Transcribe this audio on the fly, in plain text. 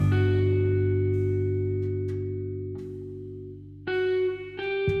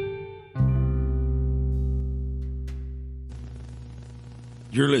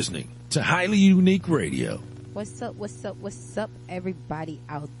You're listening to Highly Unique Radio. What's up, everybody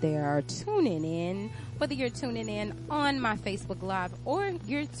out there tuning in? Whether you're tuning in on my Facebook Live or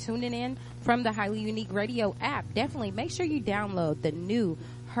you're tuning in from the Highly Unique Radio app, definitely make sure you download the new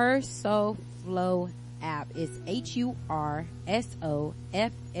Her So Flow app. It's HURSOFLO.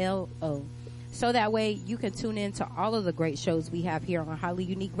 So that way you can tune in to all of the great shows we have here on Highly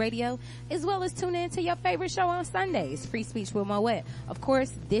Unique Radio, as well as tune in to your favorite show on Sundays, Free Speech with Moet. Of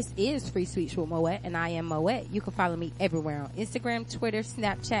course, this is Free Speech with Moet, and I am Moet. You can follow me everywhere on Instagram, Twitter,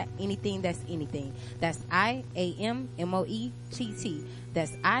 Snapchat, anything that's anything. That's IAMMOETT.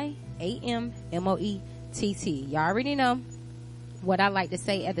 That's IAMMOETT. Y'all already know. What I like to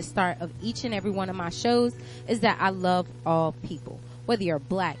say at the start of each and every one of my shows is that I love all people. Whether you're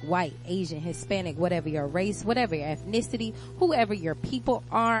black, white, Asian, Hispanic, whatever your race, whatever your ethnicity, whoever your people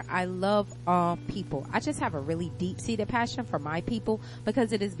are, I love all people. I just have a really deep-seated passion for my people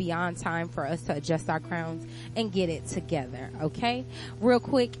because it is beyond time for us to adjust our crowns and get it together, okay? Real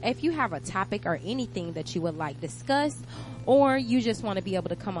quick, if you have a topic or anything that you would like discussed, or you just want to be able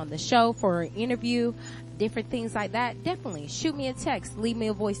to come on the show for an interview, different things like that, definitely shoot me a text, leave me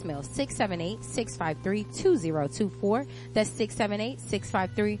a voicemail, 678-653-2024. That's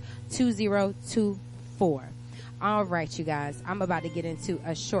 678-653-2024. All right, you guys, I'm about to get into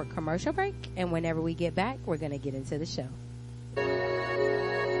a short commercial break, and whenever we get back, we're going to get into the show.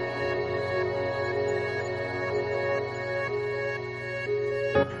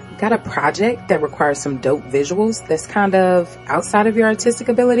 Got a project that requires some dope visuals that's kind of outside of your artistic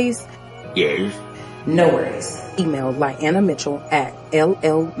abilities? Yes. No worries. Email Lyanna Mitchell at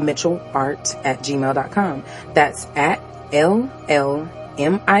llmitchellart@gmail.com. That's at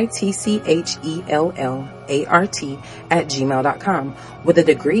llmitchellart@gmail.com. With a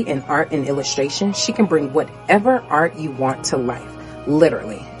degree in art and illustration, she can bring whatever art you want to life.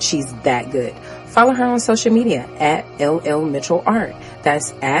 Literally, she's that good. Follow her on social media at llmitchellart.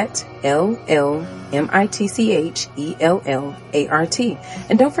 That's at llmitchellart.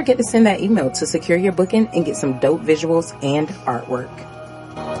 And don't forget to send that email to secure your booking and get some dope visuals and artwork.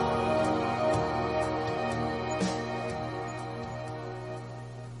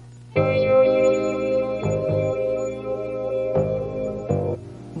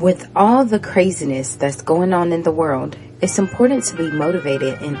 With all the craziness that's going on in the world, it's important to be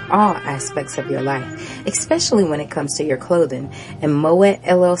motivated in all aspects of your life, especially when it comes to your clothing. And Moet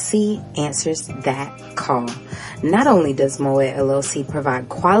LLC answers that call. Not only does Moet LLC provide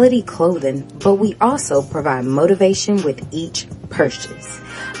quality clothing, but we also provide motivation with each purchase.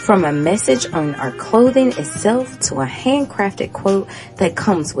 From a message on our clothing itself to a handcrafted quote that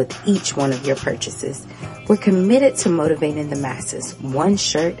comes with each one of your purchases. We're committed to motivating the masses, one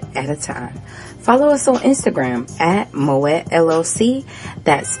shirt at a time. Follow us on Instagram at Moet LLC.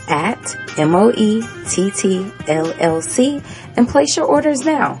 That's at MOETTLLC. And place your orders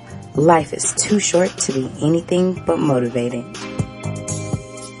now. Life is too short to be anything but motivated.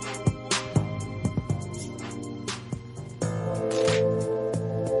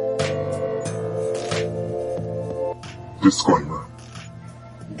 Disclaimer.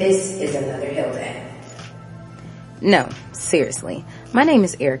 This is another health ad. No, seriously. My name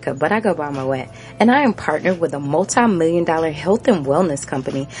is Erica, but I go by Moet, and I am partnered with a multi-million-dollar health and wellness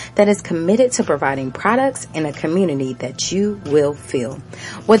company that is committed to providing products in a community that you will feel.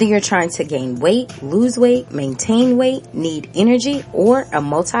 Whether you're trying to gain weight, lose weight, maintain weight, need energy, or a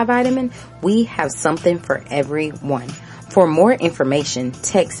multivitamin, we have something for everyone. For more information,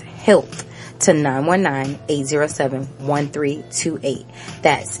 text HEALTH to 919-807-1328.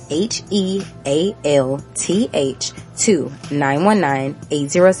 That's HEALTH to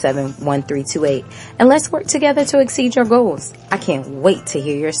 919-807-1328. And let's work together to exceed your goals. I can't wait to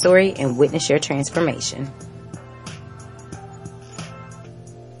hear your story and witness your transformation.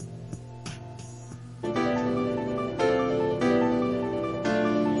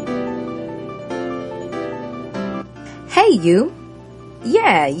 Hey, you.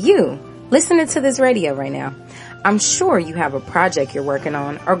 Yeah, you. Listening to this radio right now. I'm sure you have a project you're working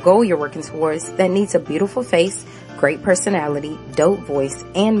on or goal you're working towards that needs a beautiful face, great personality, dope voice,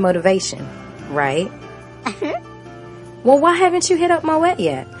 and motivation, right? Well, why haven't you hit up Moet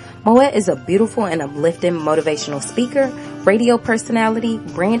yet? Moet is a beautiful and uplifting motivational speaker, radio personality,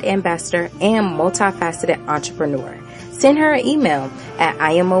 brand ambassador, and multifaceted entrepreneur. Send her an email at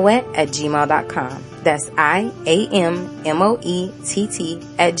IamMoet@gmail.com. That's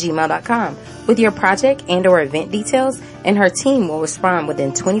IAMMOETT@gmail.com with your project and or event details, and her team will respond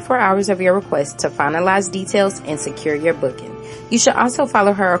within 24 hours of your request to finalize details and secure your booking. You should also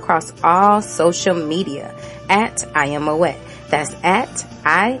follow her across all social media at IamMoet. That's at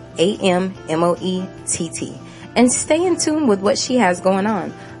IAMMOETT. And stay in tune with what she has going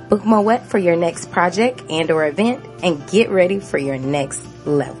on. Book Moet for your next project and or event, and get ready for your next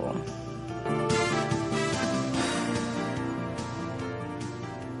level.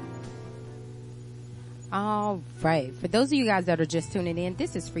 All right. For those of you guys that are just tuning in,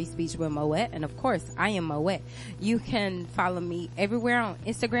 this is Free Speech with Moet. And of course, I am Moet. You can follow me everywhere on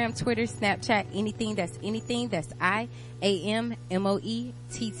Instagram, Twitter, Snapchat, anything. That's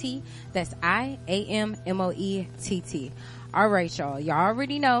IAMMOETT. That's IAMMOETT. All right, y'all. Y'all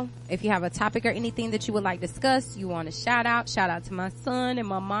already know if you have a topic or anything that you would like to discuss, you want to shout out to my son and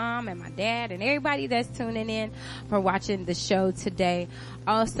my mom and my dad and everybody that's tuning in for watching the show today.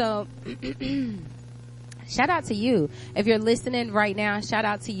 Also, shout out to you. If you're listening right now, shout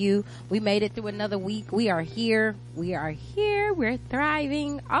out to you. We made it through another week. We are here. We're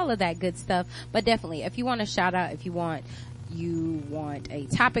thriving, all of that good stuff. But definitely, if you want to shout out, if you want a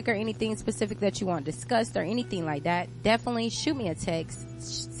topic or anything specific that you want discussed or anything like that, definitely shoot me a text,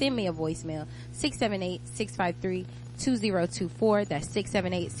 send me a voicemail, 678-653-2024. That's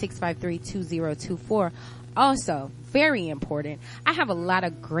 678-653-2024. Also, very important, I have a lot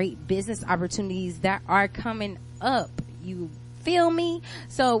of great business opportunities that are coming up. You feel me?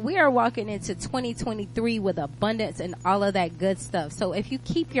 So we are walking into 2023 with abundance and all of that good stuff. So if you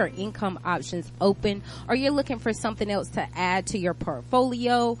keep your income options open, or you're looking for something else to add to your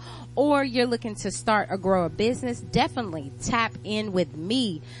portfolio, or you're looking to start or grow a business, definitely tap in with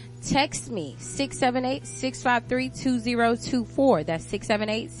me. Text me 678-653-2024. That's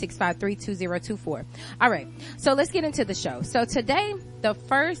 678-653-2024. All right. So let's get into the show. So today, the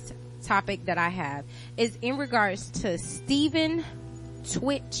first topic that I have is in regards to Stephen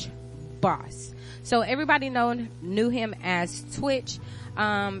Twitch Boss. So everybody knew him as Twitch,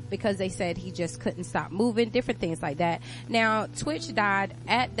 because they said he just couldn't stop moving, different things like that. Now, Twitch died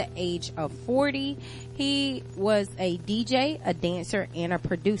at the age of 40. He was a DJ, a dancer, and a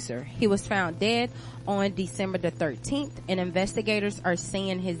producer. He was found dead on December the 13th, and investigators are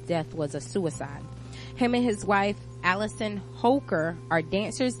saying his death was a suicide. Him and his wife, Allison Holker, are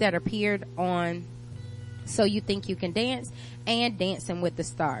dancers that appeared on So You Think You Can Dance and Dancing with the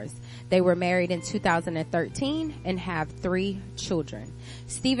Stars. They were married in 2013 and have 3 children.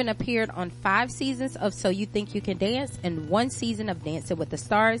 Stephen appeared on 5 seasons of So You Think You Can Dance and 1 season of Dancing with the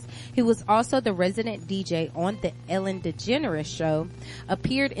Stars. He was also the resident DJ on the Ellen DeGeneres Show,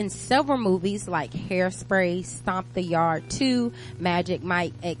 appeared in several movies like Hairspray, Stomp the Yard 2, Magic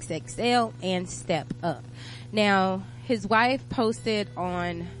Mike XXL, and Step Up. Now, his wife posted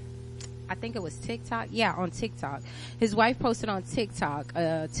on, I think it was TikTok. Yeah, on TikTok. His wife posted on TikTok,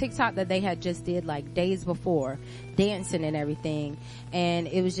 TikTok that they had just did like days before, dancing and everything. And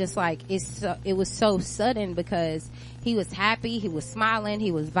it was just like, it was so sudden because he was happy, he was smiling,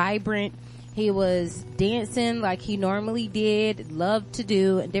 he was vibrant, he was dancing like he normally did, loved to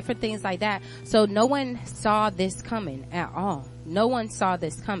do, and different things like that. So no one saw this coming at all. No one saw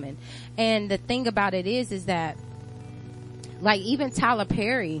this coming. And the thing about it is that, like, even Tyler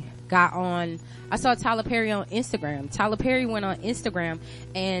Perry got on, I saw Tyler Perry on Instagram. Tyler Perry went on Instagram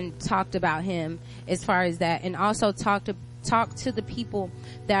and talked about him as far as that, and also talked to the people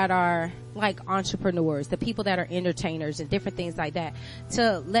that are like entrepreneurs, the people that are entertainers and different things like that,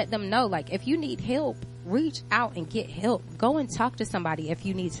 to let them know, like, if you need help, reach out and get help. Go and talk to somebody if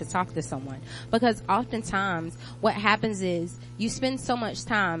you need to talk to someone. Because oftentimes what happens is you spend so much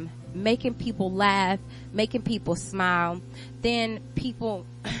time making people laugh, making people smile, then people,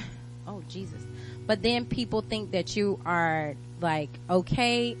 oh Jesus, but then people think that you are like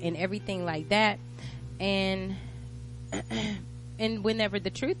okay and everything like that, and and whenever the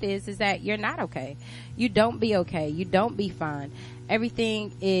truth is that you're not okay. You don't be okay. You don't be fine.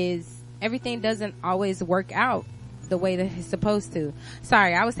 Everything doesn't always work out the way that it's supposed to.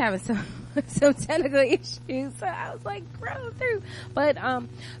 Sorry, I was having some technical issues, so I was like scrolling through. But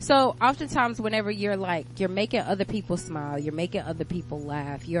so oftentimes whenever you're making other people smile, you're making other people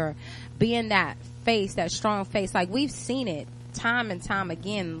laugh, you're being that face, that strong face, like we've seen it time and time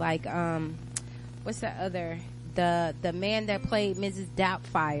again. Like what's that other, the man that played Mrs.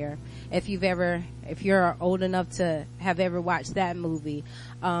 Doubtfire, if you're old enough to have ever watched that movie,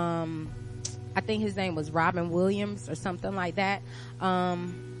 I think his name was Robin Williams or something like that.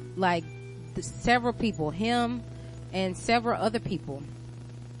 Several people, him and several other people,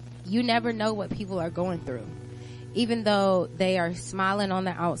 you never know what people are going through. Even though they are smiling on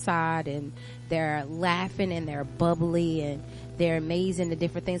the outside and they're laughing and they're bubbly and they're amazing and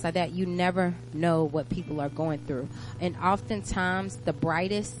different things like that, you never know what people are going through. And oftentimes the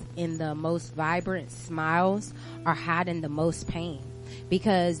brightest and the most vibrant smiles are hiding the most pain.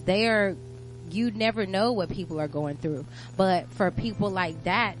 because you never know what people are going through. But for people like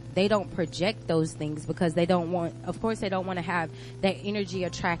that, they don't project those things because they don't want to have that energy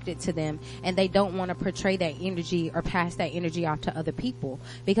attracted to them, and they don't want to portray that energy or pass that energy off to other people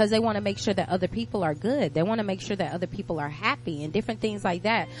because they want to make sure that other people are good. They want to make sure that other people are happy and different things like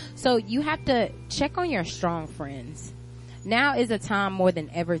that. So you have to check on your strong friends. Now is a time more than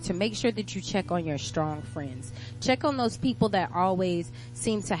ever to make sure that you check on your strong friends. Check on those people that always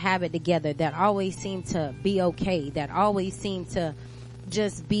seem to have it together, that always seem to be okay, that always seem to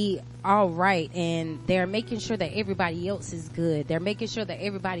just be all right, and they're making sure that everybody else is good. They're making sure that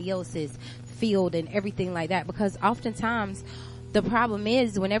everybody else is filled and everything like that, because oftentimes the problem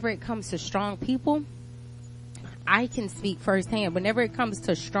is whenever it comes to strong people, I can speak firsthand, whenever it comes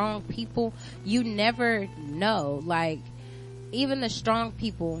to strong people, you never know, like, even the strong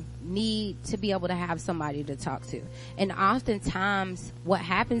people need to be able to have somebody to talk to. And oftentimes what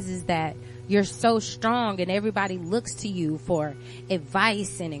happens is that you're so strong and everybody looks to you for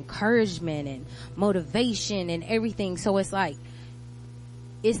advice and encouragement and motivation and everything. So it's like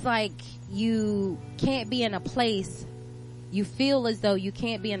you can't be in a place, you feel as though you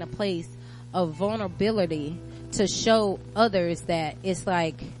can't be in a place of vulnerability to show others that it's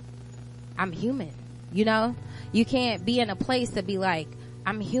like, I'm human, you know? You can't be in a place to be like,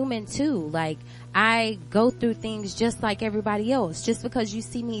 I'm human too. Like, I go through things just like everybody else. Just because you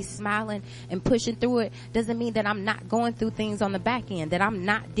see me smiling and pushing through it doesn't mean that I'm not going through things on the back end, that I'm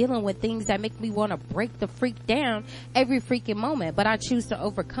not dealing with things that make me want to break the freak down every freaking moment. But I choose to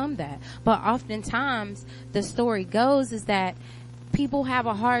overcome that. But oftentimes the story goes is that people have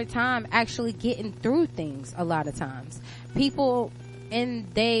a hard time actually getting through things a lot of times. And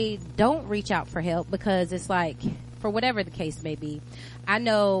they don't reach out for help because it's like, for whatever the case may be. I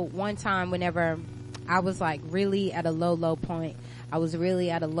know one time whenever I was like really at a low point, I was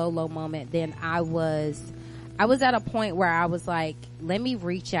really at a low moment, then I was at a point where I was like, let me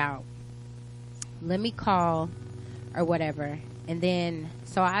reach out, let me call or whatever. And then,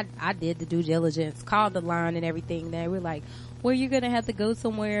 so I did the due diligence, called the line and everything. They were like, well, you're going to have to go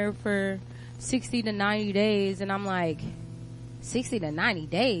somewhere for 60 to 90 days. And I'm like, 60 to 90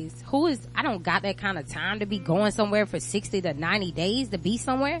 days? I don't got that kind of time to be going somewhere for 60 to 90 days to be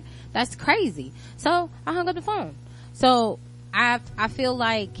somewhere. That's crazy. So I hung up the phone. So I feel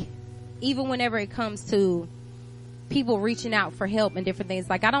like even whenever it comes to people reaching out for help and different things,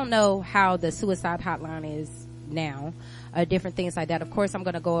 like I don't know how the suicide hotline is now, different things like that. Of course, I'm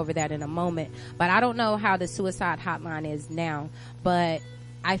going to go over that in a moment, but I don't know how the suicide hotline is now, but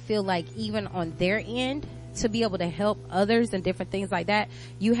I feel like even on their end, to be able to help others and different things like that,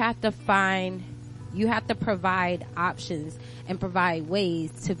 you have to provide options and provide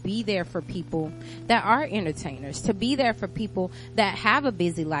ways to be there for people that are entertainers, to be there for people that have a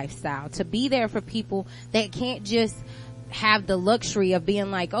busy lifestyle, to be there for people that can't just have the luxury of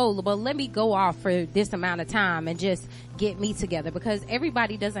being like, oh, well, let me go off for this amount of time and just get me together, because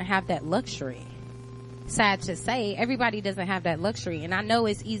everybody doesn't have that luxury. Sad to say, everybody doesn't have that luxury. And I know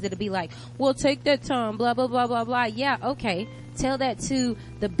it's easy to be like, well, take that time, blah, blah, blah, blah, blah. Yeah, okay. Tell that to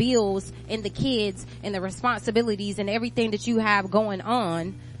the bills and the kids and the responsibilities and everything that you have going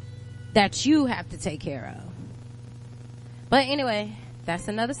on that you have to take care of. But anyway, that's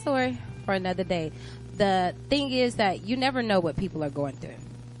another story for another day. The thing is that you never know what people are going through.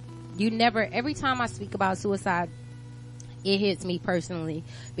 Every time I speak about suicide, it hits me personally,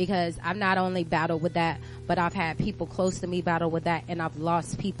 because I've not only battled with that, but I've had people close to me battle with that, and I've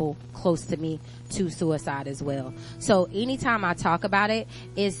lost people close to me to suicide as well. So anytime I talk about it,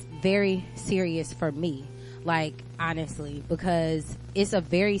 it's very serious for me, like honestly, because it's a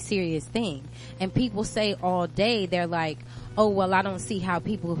very serious thing. And people say all day, they're like, oh, well, I don't see how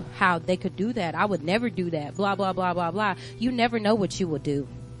they could do that. I would never do that, blah, blah, blah, blah, blah. You never know what you would do.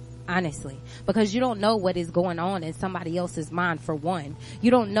 Honestly, because you don't know what is going on in somebody else's mind, for one.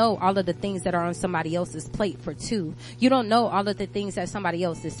 You don't know all of the things that are on somebody else's plate, for two. You don't know all of the things that somebody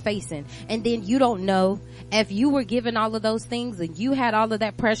else is facing. And then you don't know if you were given all of those things and you had all of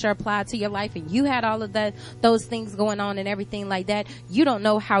that pressure applied to your life and you had all of those things going on and everything like that. You don't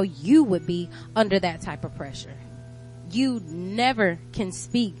know how you would be under that type of pressure. You never can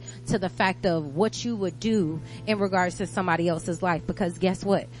speak to the fact of what you would do in regards to somebody else's life, because guess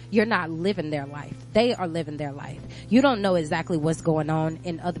what? You're not living their life. They are living their life. You don't know exactly what's going on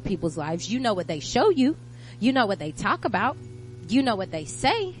in other people's lives. You know what they show you. You know what they talk about. You know what they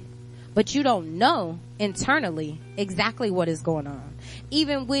say, but you don't know internally exactly what is going on.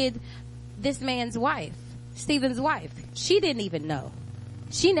 Even with this man's wife, Stephen's wife, she didn't even know.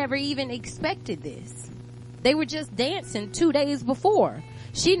 She never even expected this. They were just dancing 2 days before.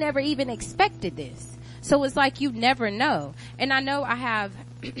 She never even expected this. So it's like you never know. And I know I have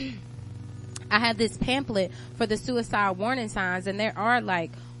I have this pamphlet for the suicide warning signs, and there are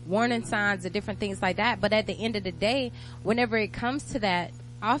like warning signs and different things like that. But at the end of the day, whenever it comes to that,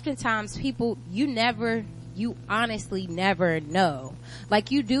 oftentimes people, you honestly never know.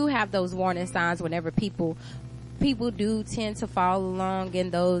 Like, you do have those warning signs whenever people do tend to fall along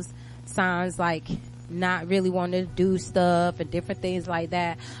in those signs, like not really wanting to do stuff and different things like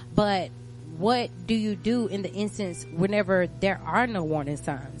that. But what do you do in the instance whenever there are no warning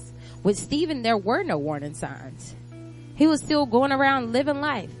signs? With Stephen, there were no warning signs. He was still going around living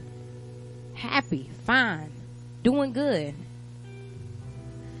life. Happy, fine, doing good.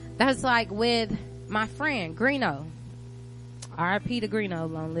 That's like with my friend, Greeno. R.I.P. to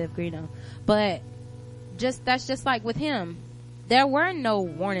Greeno, long live Greeno. But that's just like with him. There were no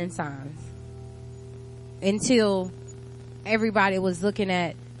warning signs until everybody was looking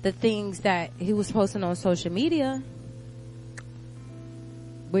at the things that he was posting on social media,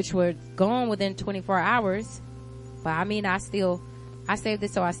 which were gone within 24 hours. But I mean, I saved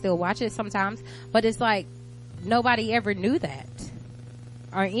it, so I still watch it sometimes. But it's like nobody ever knew that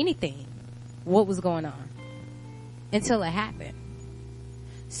or anything, what was going on, until it happened.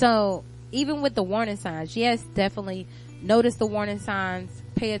 So even with the warning signs, yes, definitely notice the warning signs,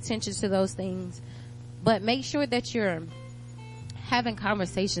 pay attention to those things, but make sure that you're having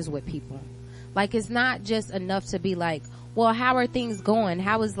conversations with people. Like, it's not just enough to be like, well, how are things going?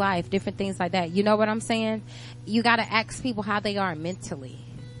 How is life? Different things like that. You know what I'm saying? You gotta ask people how they are mentally.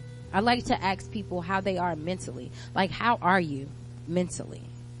 I like to ask people how they are mentally. Like, how are you mentally?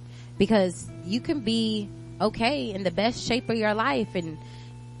 Because you can be okay in the best shape of your life and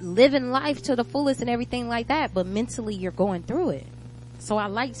living life to the fullest and everything like that, but mentally you're going through it. So I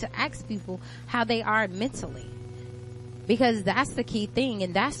like to ask people how they are mentally, because that's the key thing,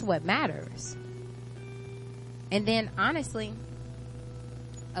 and that's what matters. And then honestly,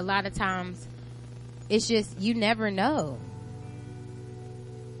 a lot of times it's just, you never know.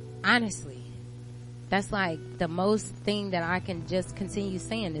 Honestly, that's like the most thing that I can just continue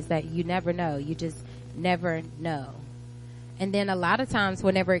saying, is that you never know. You just never know. And then a lot of times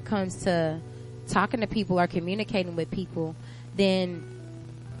whenever it comes to talking to people or communicating with people, then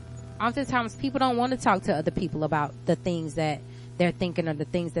oftentimes people don't want to talk to other people about the things that they're thinking or the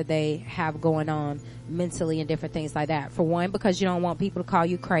things that they have going on mentally and different things like that. For one, because you don't want people to call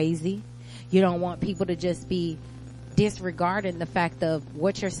you crazy. You don't want people to just be disregarding the fact of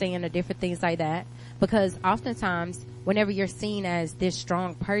what you're saying or different things like that. Because oftentimes whenever you're seen as this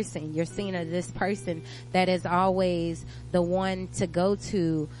strong person, you're seen as this person that is always the one to go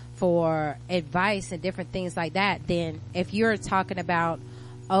to for advice and different things like that. Then if you're talking about,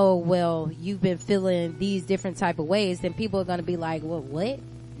 oh, well, you've been feeling these different type of ways, then people are going to be like, well, what?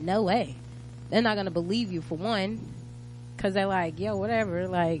 No way. They're not going to believe you, for one, because they're like, yo, whatever.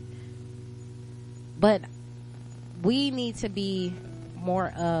 Like, but we need to be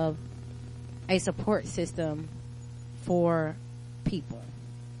more of a support system for people,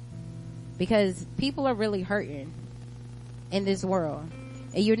 because people are really hurting in this world,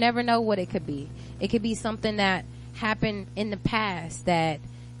 and you never know what it could be. It could be something that happened in the past that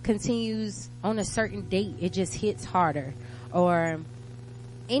continues on a certain date. It just hits harder, or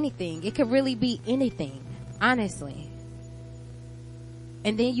anything. It could really be anything, honestly.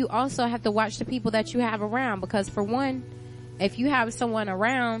 And then you also have to watch the people that you have around, because for one, if you have someone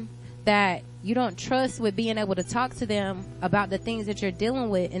around that you don't trust with being able to talk to them about the things that you're dealing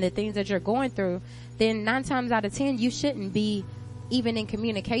with and the things that you're going through, then 9 times out of 10 you shouldn't be even in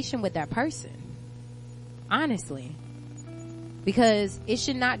communication with that person, honestly. Because it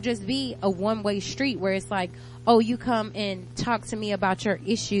should not just be a one-way street where it's like, oh, you come and talk to me about your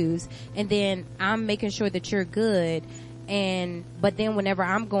issues, and then I'm making sure that you're good, but then whenever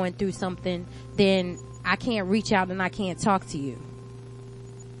I'm going through something, then I can't reach out and I can't talk to you.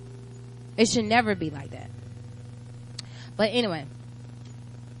 It should never be like that. But anyway,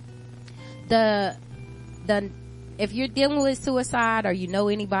 if you're dealing with suicide, or you know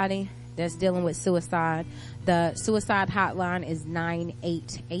anybody that's dealing with suicide, the suicide hotline is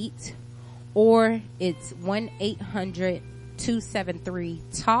 988, or it's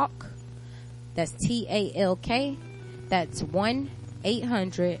 1-800-273-TALK. That's TALK. That's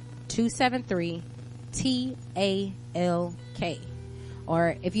 1-800-273-TALK.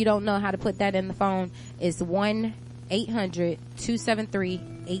 Or if you don't know how to put that in the phone, it's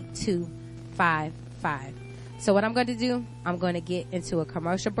 1-800-273-8255. So what I'm going to do, I'm going to get into a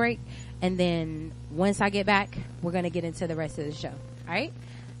commercial break, and then once I get back, we're going to get into the rest of the show. All right?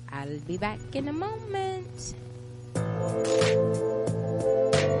 I'll be back in a moment.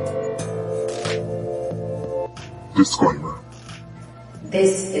 Disclaimer.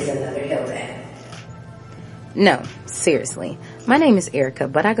 This is another health ad. No, seriously. My name is Erica,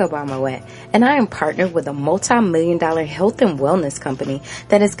 but I go by Moet, and I am partnered with a multi-million-dollar health and wellness company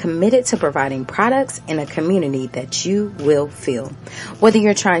that is committed to providing products in a community that you will feel. Whether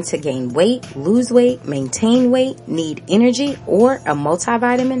you're trying to gain weight, lose weight, maintain weight, need energy, or a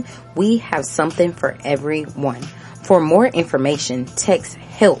multivitamin, we have something for everyone. For more information, text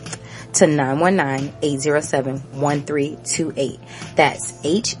HEALTH to 919-807-1328. That's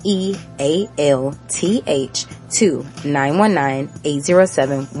HEALTH to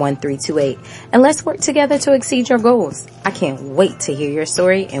 919-807-1328. And let's work together to exceed your goals. I can't wait to hear your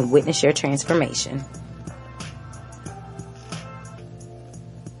story and witness your transformation.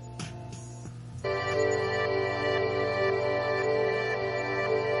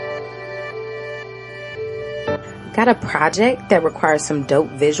 Got a project that requires some dope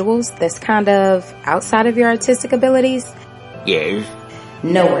visuals that's kind of outside of your artistic abilities? Yes.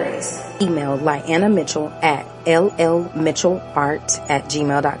 No worries. Email Lyanna Mitchell at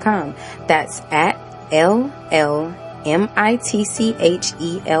llmitchellart@gmail.com. That's at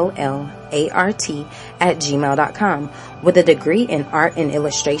llmitchellart@gmail.com. With a degree in art and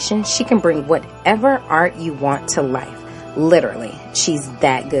illustration, she can bring whatever art you want to life. Literally, she's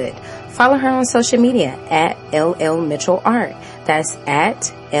that good. Follow her on social media at llmitchellart. That's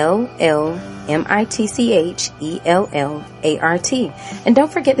at llmitchellart. And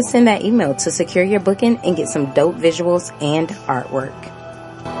don't forget to send that email to secure your booking and get some dope visuals and artwork.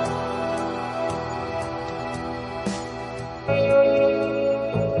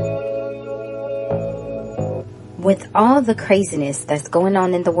 With all the craziness that's going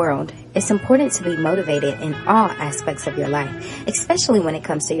on in the world, it's important to be motivated in all aspects of your life, especially when it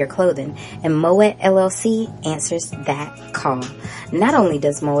comes to your clothing. And Moet LLC answers that call. Not only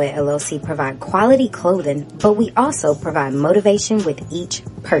does Moet LLC provide quality clothing, but we also provide motivation with each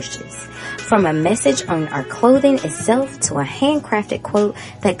purchase. From a message on our clothing itself to a handcrafted quote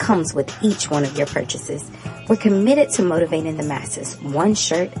that comes with each one of your purchases. We're committed to motivating the masses, one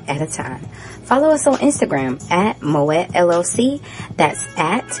shirt at a time. Follow us on Instagram at Moet LLC. That's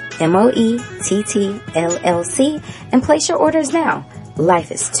at MOETTLLC. And place your orders now.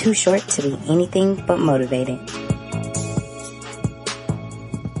 Life is too short to be anything but motivated.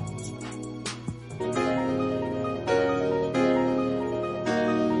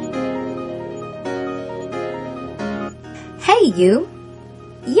 Hey, you.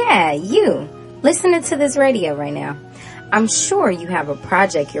 Yeah, you. Listening to this radio right now. I'm sure you have a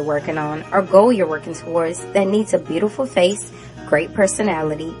project you're working on or goal you're working towards that needs a beautiful face, great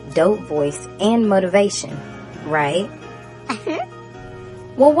personality, dope voice, and motivation, right?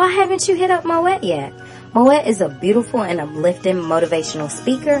 Well, why haven't you hit up Moet yet? Moet is a beautiful and uplifting motivational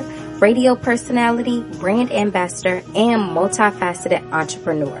speaker, radio personality, brand ambassador, and multifaceted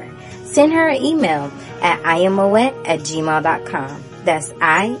entrepreneur. Send her an email at iammoet@gmail.com. That's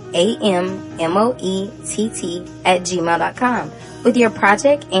IAMMOETT@gmail.com with your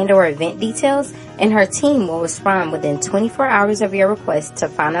project and or event details, and her team will respond within 24 hours of your request to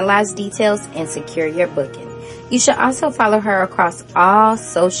finalize details and secure your booking. You should also follow her across all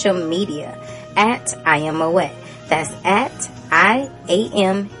social media at IAMMOET. That's at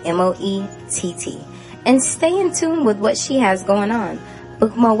IAMMOETT. And stay in tune with what she has going on.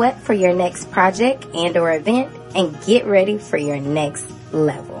 Book Moet for your next project and or event, and get ready for your next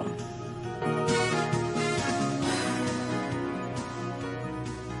level.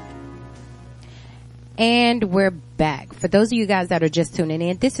 And we're back. For those of you guys that are just tuning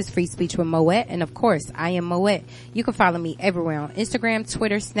in, this is Free Speech with Moet, and of course, I am Moet. You can follow me everywhere on Instagram,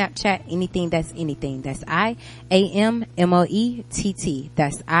 Twitter, Snapchat, anything that's anything. That's IAMMOETT.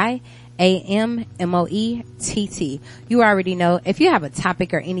 That's IAMMOETT. You already know. If you have a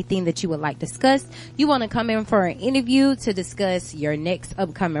topic or anything that you would like discussed, you want to come in for an interview to discuss your next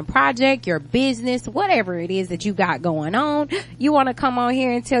upcoming project, your business, whatever it is that you got going on, you want to come on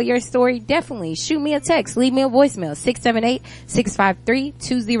here and tell your story, definitely shoot me a text, leave me a voicemail,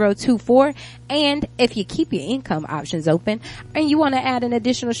 678-653-2024. And if you keep your income options open and you want to add an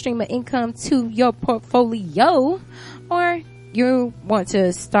additional stream of income to your portfolio, or you want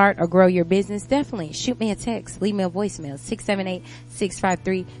to start or grow your business, definitely shoot me a text, leave me a voicemail,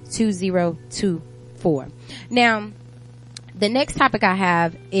 678-653-2024. Now, the next topic I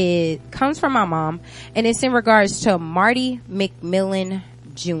have, it comes from my mom, and it's in regards to Marty McMillan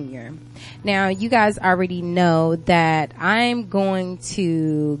Jr. Now, you guys already know that I'm going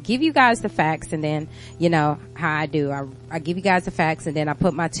to give you guys the facts, and then, you know, how I do. I give you guys the facts, and then I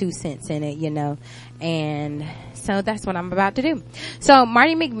put my 2 cents in it, you know, and so that's what I'm about to do. So,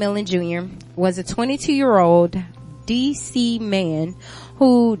 Marty McMillan Jr. was a 22-year-old DC man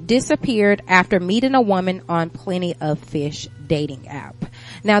who disappeared after meeting a woman on Plenty of Fish dating app.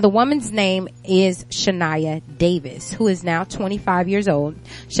 Now, the woman's name is Shania Davis, who is now 25 years old.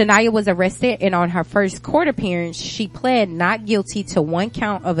 Shania was arrested, and on her first court appearance, she pled not guilty to 1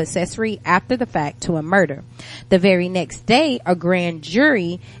 count of accessory after the fact to a murder. The very next day, a grand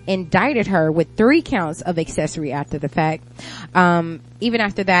jury indicted her with 3 counts of accessory after the fact. Even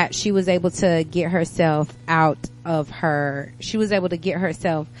after that, she was able to get herself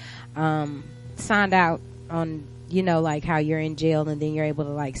signed out on, you know, like how you're in jail and then you're able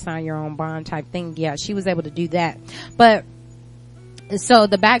to like sign your own bond type thing. Yeah, she was able to do that. But so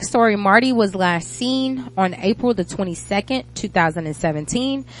the backstory, Marty was last seen on April the 22nd,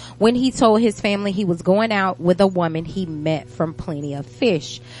 2017, when he told his family he was going out with a woman he met from Plenty of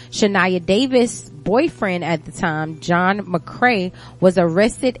Fish. Shania Davis' boyfriend at the time, John McCrae, was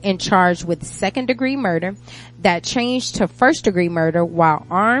arrested and charged with 2nd-degree murder that changed to 1st-degree murder while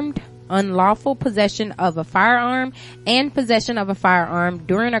armed, unlawful possession of a firearm, and possession of a firearm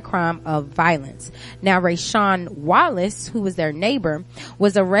during a crime of violence. Now, Rayshawn Wallace, who was their neighbor,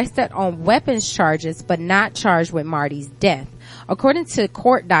 was arrested on weapons charges but not charged with Marty's death. According to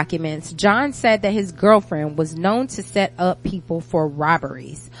court documents, John said that his girlfriend was known to set up people for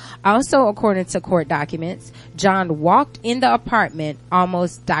robberies. Also, according to court documents, John walked in the apartment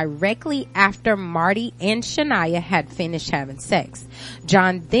almost directly after Marty and Shania had finished having sex.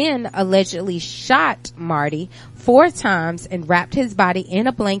 John then allegedly shot Marty 4 times and wrapped his body in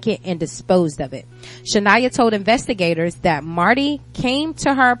a blanket and disposed of it. Shania told investigators that Marty came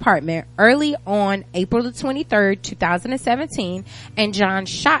to her apartment early on April the 23rd, 2017, and John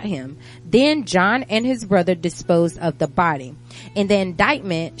shot him. Then John and his brother disposed of the body. In the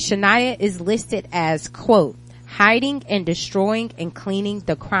indictment, Shania is listed as, quote, hiding and destroying and cleaning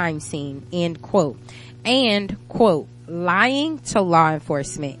the crime scene, end quote, and, quote, lying to law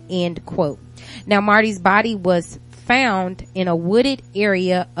enforcement, end quote. Now, Marty's body was found in a wooded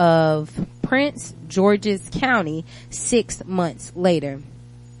area of Prince George's County 6 months later.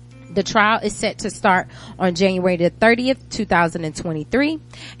 The trial is set to start on January the 30th, 2023.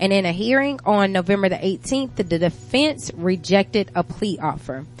 And in a hearing on November the 18th, the defense rejected a plea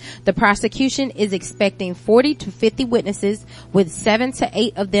offer. The prosecution is expecting 40 to 50 witnesses, with 7 to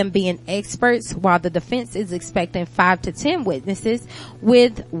 8 of them being experts, while the defense is expecting 5 to 10 witnesses,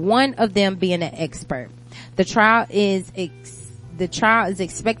 with 1 of them being an expert. The trial is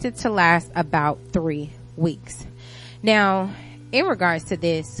expected to last about 3 weeks. Now, in regards to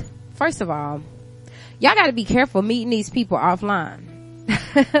this, first of all, y'all gotta be careful meeting these people offline.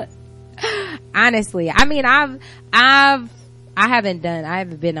 Honestly, I mean, I haven't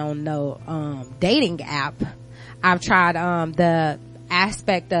been on no, dating app. I've tried, the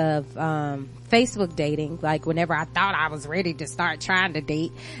aspect of, Facebook dating. Like whenever I thought I was ready to start trying to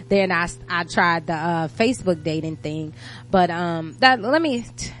date, then I tried the, Facebook dating thing. But,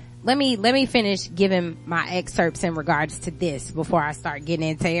 let me finish giving my excerpts in regards to this before I start getting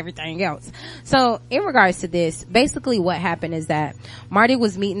into everything else. So in regards to this, basically what happened is that Marty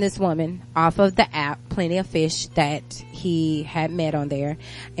was meeting this woman off of the app, Plenty of Fish, that he had met on there,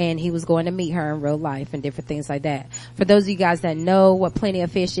 and he was going to meet her in real life and different things like that. For those of you guys that know what Plenty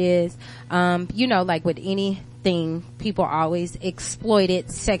of Fish is, you know, like with anything, people always exploit it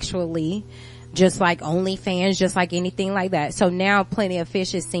sexually. Just like OnlyFans, just like anything like that. So now Plenty of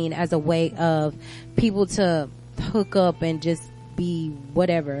Fish is seen as a way of people to hook up and just be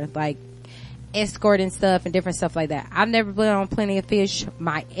whatever, like escorting stuff and different stuff like that. I've never been on Plenty of Fish.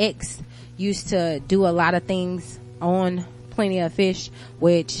 My ex used to do a lot of things on Plenty of Fish,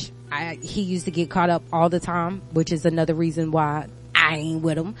 which he used to get caught up all the time, which is another reason why I ain't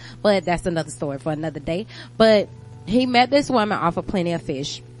with him. But that's another story for another day. But he met this woman off of Plenty of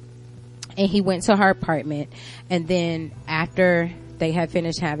Fish, and he went to her apartment, and then after they had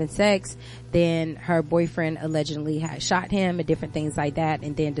finished having sex, then her boyfriend allegedly had shot him and different things like that,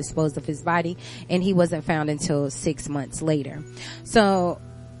 and then disposed of his body, and he wasn't found until 6 months later. So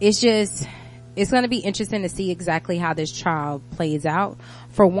it's going to be interesting to see exactly how this trial plays out.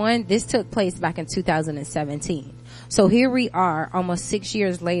 For one, this took place back in 2017. So here we are almost 6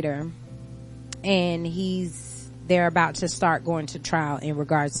 years later, and they're about to start going to trial in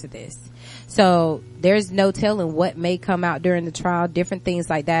regards to this. So there's no telling what may come out during the trial, different things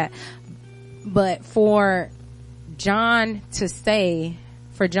like that. But for John to say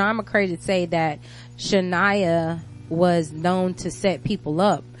for John McCrae to say that Shania was known to set people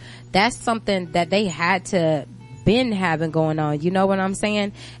up, that's something that they had to been having going on. You know what I'm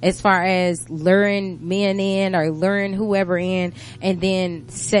saying? As far as luring men in or luring whoever in and then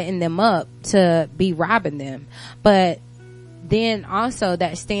setting them up to be robbing them. But then also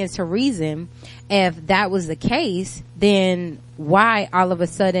that stands to reason, if that was the case, then why all of a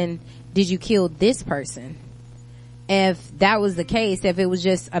sudden did you kill this person? If that was the case, if it was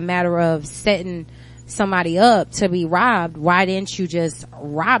just a matter of setting somebody up to be robbed, why didn't you just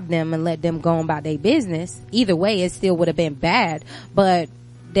rob them and let them go on about their business? Either way, it still would have been bad, but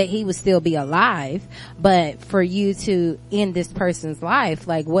that he would still be alive. But for you to end this person's life,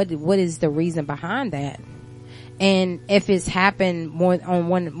 like what is the reason behind that? And if it's happened more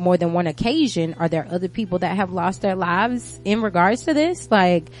than one occasion, are there other people that have lost their lives in regards to this?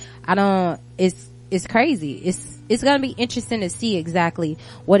 Like, it's crazy. It's going to be interesting to see exactly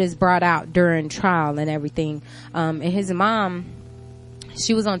what is brought out during trial and everything. And his mom,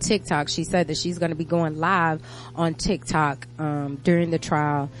 she was on TikTok. She said that she's going to be going live on TikTok, during the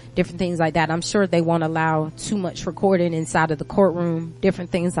trial, different things like that. I'm sure they won't allow too much recording inside of the courtroom,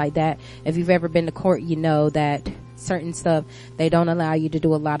 different things like that. If you've ever been to court, you know that certain stuff, they don't allow you to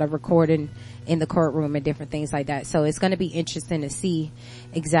do a lot of recording in the courtroom and different things like that. So it's going to be interesting to see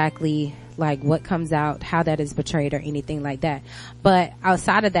exactly like what comes out, how that is portrayed or anything like that. But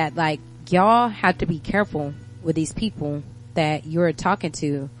outside of that, like, y'all have to be careful with these people that you're talking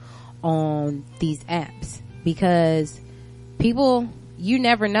to on these apps, because people, you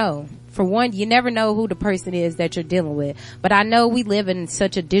never know. For one, you never know who the person is that you're dealing with. But I know we live in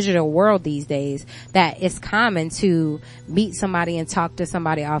such a digital world these days that it's common to meet somebody and talk to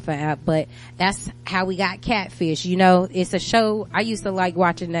somebody off an app. But that's how we got Catfish. You know, it's a show. I used to like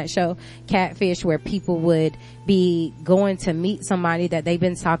watching that show, Catfish, where people would be going to meet somebody that they've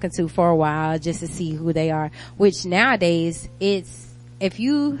been talking to for a while just to see who they are. Which nowadays, it's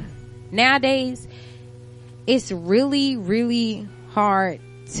really, really hard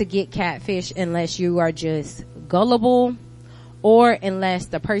to get catfish unless you are just gullible, or unless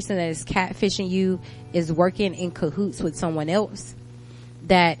the person that is catfishing you is working in cahoots with someone else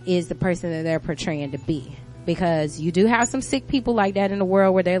that is the person that they're portraying to be. Because you do have some sick people like that in the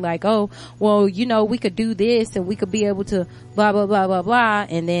world where they're like, oh, well, you know, we could do this and we could be able to blah, blah, blah, blah, blah.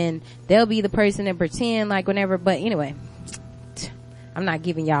 And then they'll be the person and pretend like whenever. But anyway, I'm not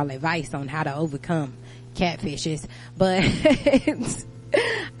giving y'all advice on how to overcome catfishes, but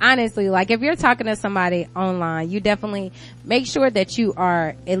honestly, like, if you're talking to somebody online, you definitely make sure that you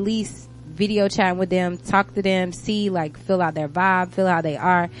are at least video chatting with them, talk to them, see, like, feel out their vibe, feel how they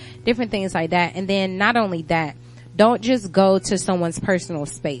are, different things like that. And then not only that, don't just go to someone's personal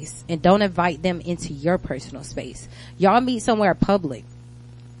space and don't invite them into your personal space. Y'all meet somewhere public.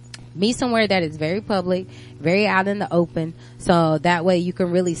 Meet somewhere that is very public, very out in the open, so that way you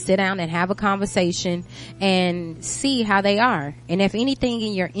can really sit down and have a conversation and see how they are. And if anything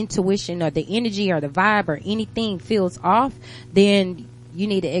in your intuition or the energy or the vibe or anything feels off, then you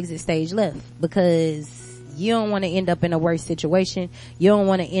need to exit stage left, because you don't want to end up in a worse situation. You don't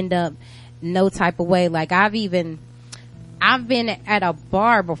want to end up no type of way. Like, I've been at a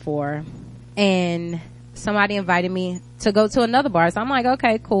bar before and somebody invited me to go to another bar. So I'm like,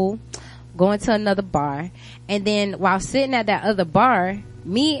 okay, cool. Going to another bar. And then while sitting at that other bar,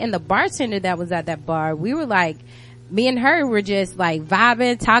 me and the bartender that was at that bar, we were like, me and her were just like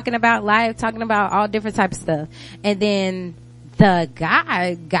vibing, talking about life, talking about all different types of stuff. And then the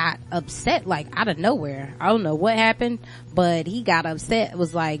guy got upset, like, out of nowhere. I don't know what happened, but he got upset. It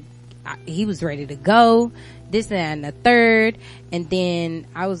was like, he was ready to go, this and the third. And then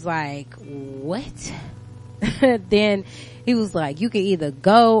I was like, what? Then he was like, you can either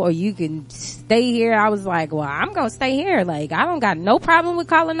go or you can stay here. I was like, well, I'm gonna stay here. Like, I don't got no problem with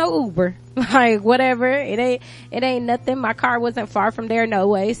calling no Uber. Like, whatever. It ain't nothing. My car wasn't far from there, no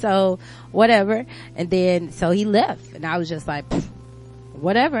way. So whatever. And then, so he left and I was just like,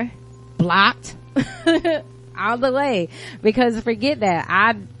 whatever. Blocked. All the way. Because forget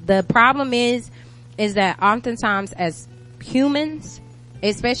that. The problem is that oftentimes as humans,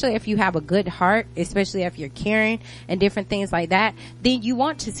 especially if you have a good heart, especially if you're caring and different things like that, then you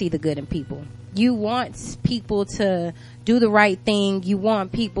want to see the good in people. You want people to do the right thing. You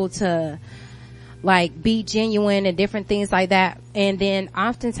want people to, like, be genuine and different things like that. And then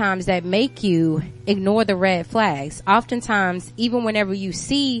oftentimes that make you ignore the red flags. Oftentimes, even whenever you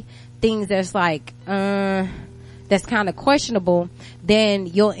see things that's like, that's kind of questionable, then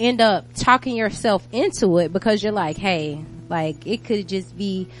you'll end up talking yourself into it, because you're like, hey, like, it could just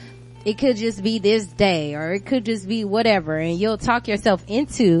be it could just be this day, or it could just be whatever, and you'll talk yourself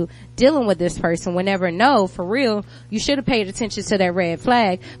into dealing with this person whenever, no, for real, you should have paid attention to that red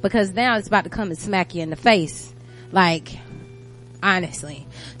flag, because now it's about to come and smack you in the face. Like, honestly.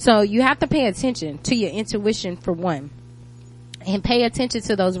 So you have to pay attention to your intuition, for one, and pay attention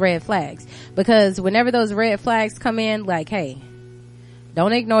to those red flags, because whenever those red flags come in, like, hey,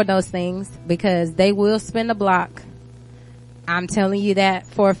 don't ignore those things, because they will spin the block. I'm telling you that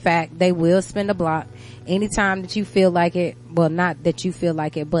for a fact. They will spin the block anytime that you feel like it. Well, not that you feel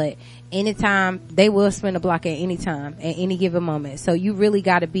like it, but anytime they will spin the block at any time, at any given moment. So you really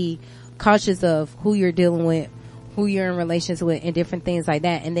got to be cautious of who you're dealing with, who you're in relations with, and different things like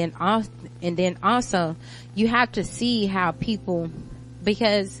that. And then also you have to see how people,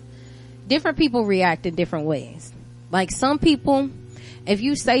 because different people react in different ways. Like, some people, if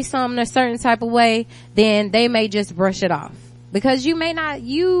you say something a certain type of way, then they may just brush it off, because you may not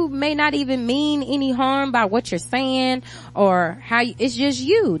even mean any harm by what you're saying, or it's just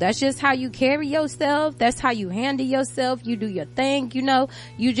you. That's just how you carry yourself. That's how you handle yourself. You do your thing,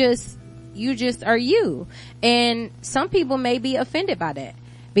 you just are you. And some people may be offended by that,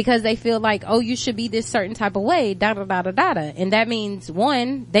 because they feel like, oh, you should be this certain type of way, da da da da da. And that means,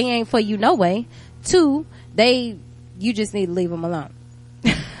 one, they ain't for you no way. Two, you just need to leave them alone.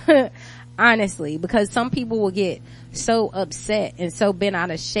 Honestly, because some people will get so upset and so bent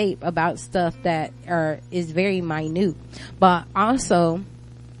out of shape about stuff that is very minute. But also,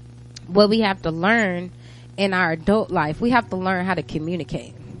 what we have to learn in our adult life, we have to learn how to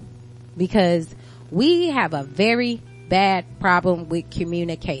communicate, because we have a very bad problem with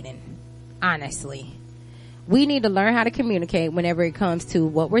communicating. Honestly, we need to learn how to communicate whenever it comes to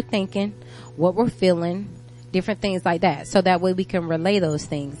what we're thinking, what we're feeling, different things like that, so that way we can relay those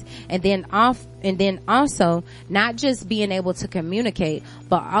things. And then also not just being able to communicate,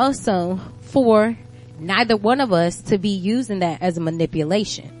 but also for neither one of us to be using that as a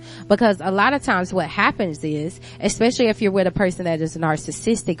manipulation. Because a lot of times what happens is, especially if you're with a person that is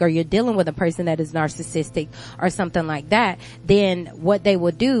narcissistic, or you're dealing with a person that is narcissistic or something like that, then what they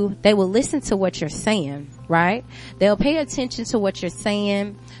will do, they will listen to what you're saying, right? They'll pay attention to what you're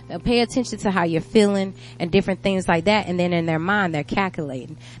saying. They'll pay attention to how you're feeling and different things like that. And then in their mind, they're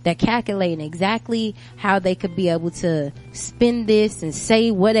calculating exactly how they could be able to spin this and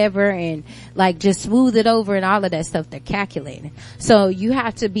say whatever and like just smooth it over and all of that stuff. They're calculating. So you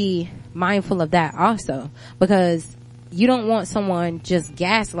have to be mindful of that also, because you don't want someone just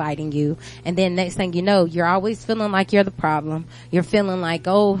gaslighting you. And then next thing you know, you're always feeling like you're the problem. You're feeling like,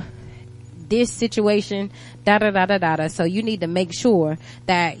 oh, this situation, da da da da da. So you need to make sure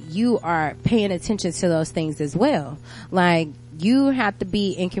that you are paying attention to those things as well. Like, you have to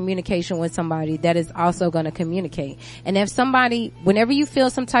be in communication with somebody that is also going to communicate. And if somebody, whenever you feel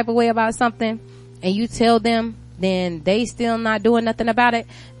some type of way about something and you tell them, then they still not doing nothing about it,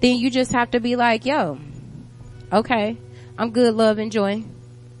 then you just have to be like, yo, okay, I'm good, love, and joy.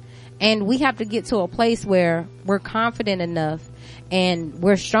 And we have to get to a place where we're confident enough and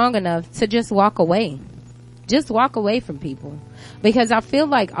we're strong enough to just walk away. Just walk away from people. Because I feel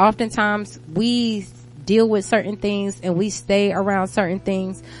like oftentimes we deal with certain things and we stay around certain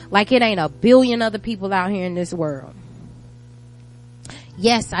things like it ain't a billion other people out here in this world.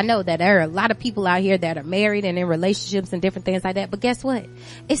 Yes, I know that there are a lot of people out here that are married and in relationships and different things like that. But guess what?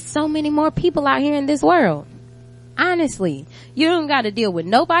 It's so many more people out here in this world. Honestly, you don't got to deal with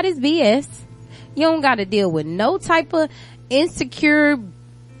nobody's BS. You don't got to deal with no type of insecure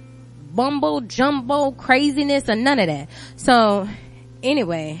bumble jumbo craziness or none of that. So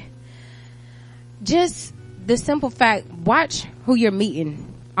anyway, just the simple fact, watch who you're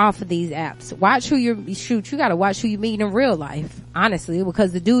meeting off of these apps. Watch who you gotta watch who you meet in real life, honestly,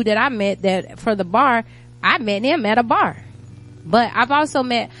 because the dude that I met that for the bar, I met him at a bar. But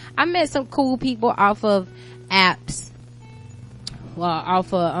I met some cool people off of apps.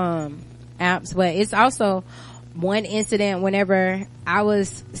 But it's also one incident whenever I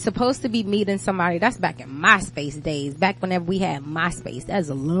was supposed to be meeting somebody. That's back in MySpace days, back whenever we had MySpace. That's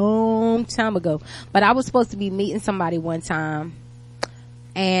a long time ago. But I was supposed to be meeting somebody one time,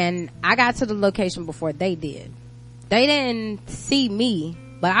 and I got to the location before they did. They didn't see me,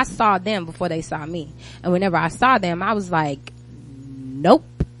 but I saw them before they saw me. And whenever I saw them, I was like, nope.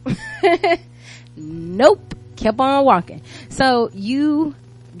 Nope. Kept on walking. So you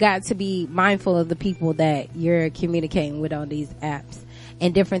got to be mindful of the people that you're communicating with on these apps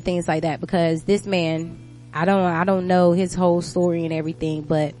and different things like that, because this man, I don't know his whole story and everything,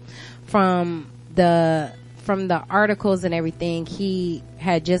 but from from the articles and everything, he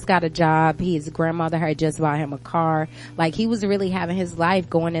had just got a job. His grandmother had just bought him a car. Like, he was really having his life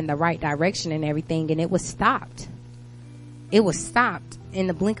going in the right direction and everything, and it was stopped. It was stopped in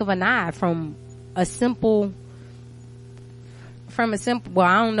the blink of an eye from a simple, well,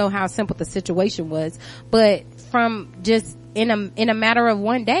 I don't know how simple the situation was, but from just in a matter of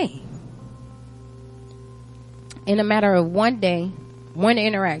one day. In a matter of one day, one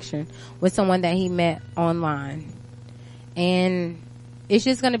interaction with someone that he met online. And it's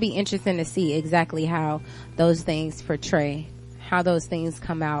just going to be interesting to see exactly how those things portray, how those things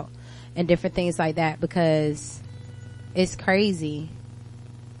come out and different things like that, because it's crazy,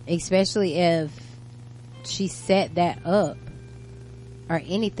 especially if she set that up or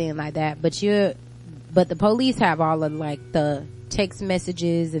anything like that. But the police have all of like the text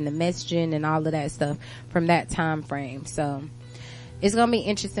messages and the messaging and all of that stuff from that time frame. So it's going to be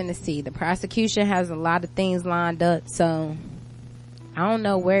interesting to see. The prosecution has a lot of things lined up. So I don't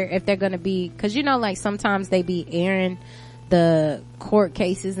know if they're going to be, cause like sometimes they be airing the court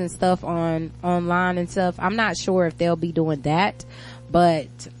cases and stuff online and stuff. I'm not sure if they'll be doing that, but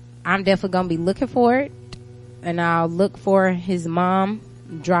I'm definitely going to be looking for it. And I'll look for his mom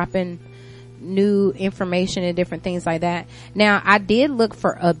dropping new information and different things like that. Now, I did look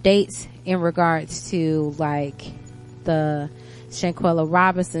for updates in regards to like the Shanquella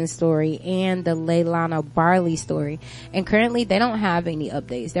Robinson story and the Leilani Barley story. And currently they don't have any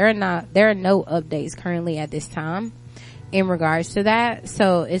updates. There are no updates currently at this time in regards to that.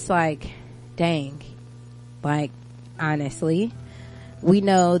 So it's like, dang, like honestly, we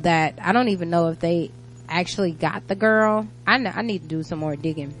know that I don't even know if they actually got the girl. I need to do some more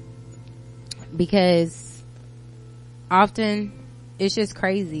digging, because often it's just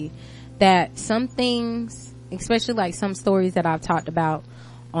crazy that some things, especially like some stories that I've talked about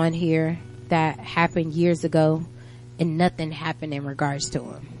on here that happened years ago and nothing happened in regards to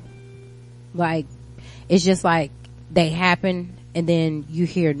them. Like, it's just like they happen and then you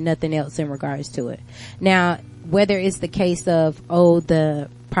hear nothing else in regards to it. Now, whether it's the case of, the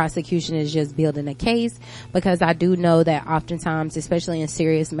prosecution is just building a case, because I do know that oftentimes, especially in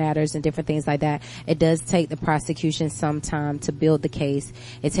serious matters and different things like that, it does take the prosecution some time to build the case.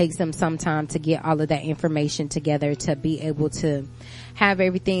 It takes them some time to get all of that information together to be able to have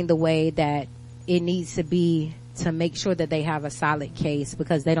everything the way that it needs to be, to make sure that they have a solid case,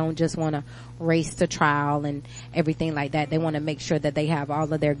 because they don't just want to race to trial and everything like that. They want to make sure that they have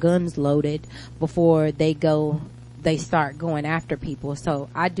all of their guns loaded before they start going after people. So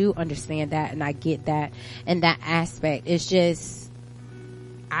I do understand that, and I get that and that aspect. It's just,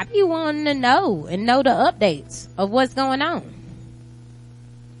 I be wanting to know and know the updates of what's going on.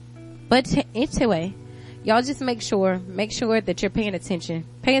 But anyway, y'all just make sure that you're paying attention.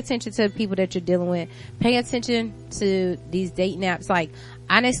 Pay attention to the people that you're dealing with. Pay attention to these dating apps. Like,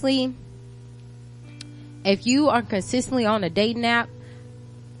 honestly, if you are consistently on a dating app,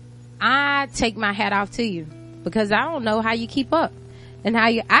 I take my hat off to you, because I don't know how you keep up and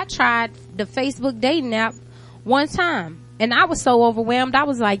I tried the Facebook dating app one time and I was so overwhelmed. I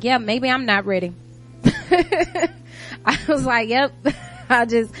was like, yeah, maybe I'm not ready. I was like, yep. I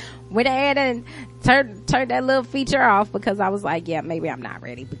just went ahead and turned that little feature off, because I was like, yeah, maybe I'm not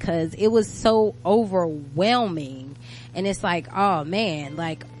ready, because it was so overwhelming. And it's like, oh man,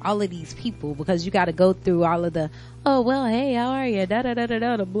 like all of these people, because you got to go through all of the, oh well, hey, how are you, da da da da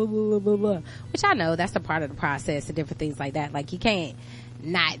da, blah blah blah blah, which I know that's a part of the process and different things like that. Like, you can't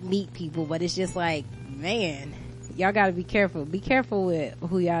not meet people, but it's just like, man, y'all got to be careful. Be careful with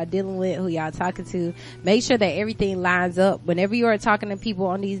who y'all dealing with, who y'all talking to. Make sure that everything lines up. Whenever you are talking to people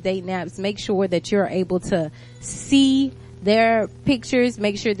on these dating apps, make sure that you're able to see their pictures.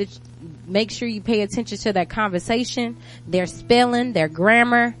 Make sure you pay attention to their conversation, their spelling, their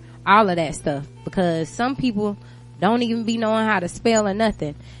grammar, all of that stuff, because some people don't even be knowing how to spell or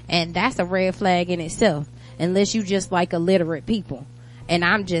nothing, and that's a red flag in itself, unless you just like illiterate people. And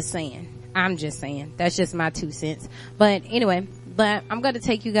I'm just saying, that's just my 2 cents. But anyway, I'm going to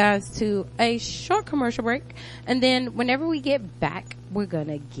take you guys to a short commercial break, and then whenever we get back, we're going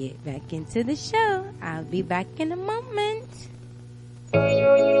to get back into the show. I'll be back in a moment.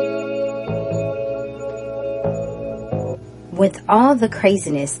 With all the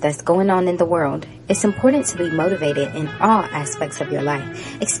craziness that's going on in the world, It's important to be motivated in all aspects of your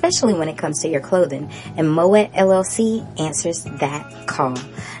life, especially when it comes to your clothing, and Moet LLC answers that call.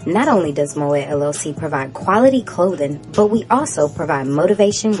 Not only does Moet LLC provide quality clothing, but we also provide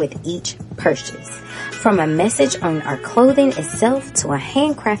motivation with each purchase. From a message on our clothing itself to a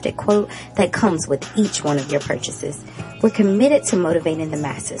handcrafted quote that comes with each one of your purchases. We're committed to motivating the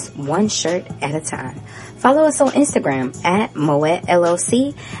masses, one shirt at a time. Follow us on Instagram at Moet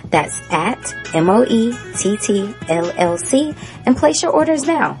LLC. That's at MOETTLLC, and place your orders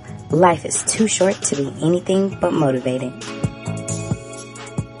now. Life is too short to be anything but motivated.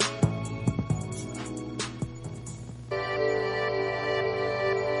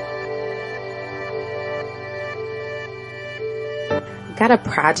 Got a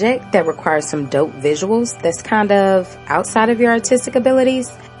project that requires some dope visuals that's kind of outside of your artistic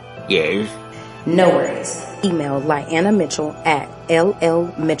abilities? Yes. No worries. Email Lyanna Mitchell at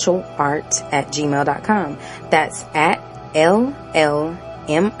llmitchellart@gmail.com. That's at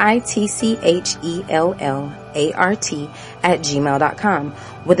llmitchellart@gmail.com.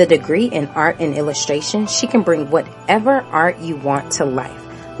 With a degree in art and illustration, she can bring whatever art you want to life.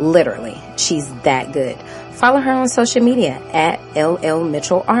 Literally, she's that good. Follow her on social media at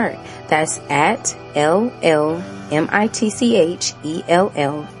llmitchellart. That's at llmitchellart.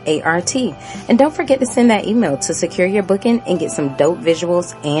 And don't forget to send that email to secure your booking and get some dope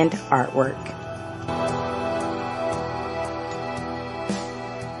visuals and artwork.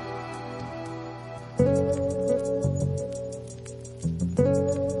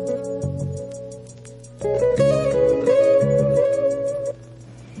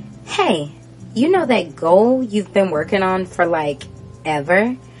 Hey, you know that goal you've been working on for like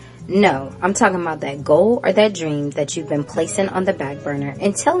ever? No, I'm talking about that goal or that dream that you've been placing on the back burner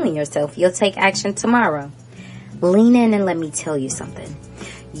and telling yourself you'll take action tomorrow. Lean in and let me tell you something.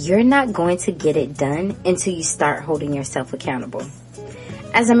 You're not going to get it done until you start holding yourself accountable.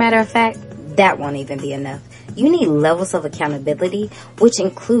 As a matter of fact, that won't even be enough. You need levels of accountability, which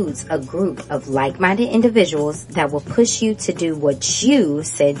includes a group of like-minded individuals that will push you to do what you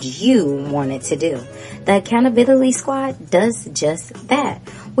said you wanted to do. The Accountability Squad does just that.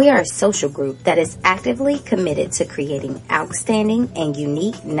 We are a social group that is actively committed to creating outstanding and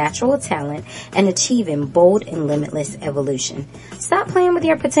unique natural talent and achieving bold and limitless evolution. Stop playing with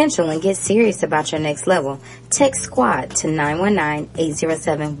your potential and get serious about your next level. Text SQUAD to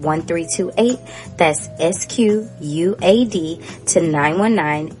 919-807-1328. That's SQUAD to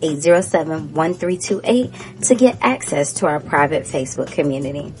 919-807-1328 to get access to our private Facebook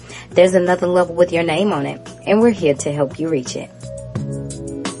community. There's another level with your name on it, and we're here to help you reach it.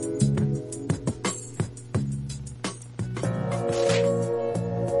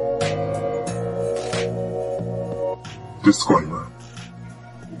 Disclaimer.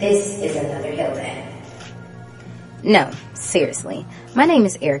 This is another health ad. No, seriously. My name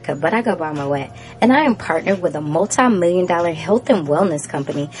is Erica, but I go by Moet, and I am partnered with a multi-million-dollar health and wellness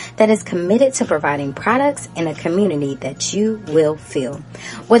company that is committed to providing products in a community that you will feel.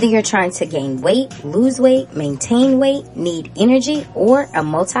 Whether you're trying to gain weight, lose weight, maintain weight, need energy, or a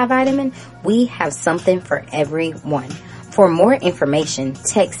multivitamin, we have something for everyone. For more information,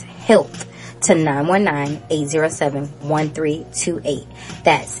 text HEALTH to 919-807-1328.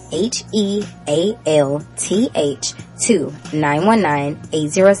 That's HEALTH to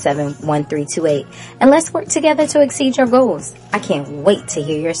 919-807-1328. And let's work together to exceed your goals. I can't wait to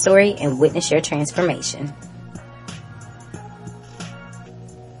hear your story and witness your transformation.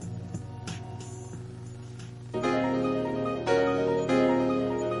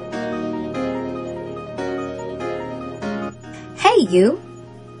 Hey, you.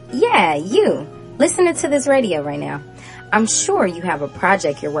 Yeah, you, listening to this radio right now. I'm sure you have a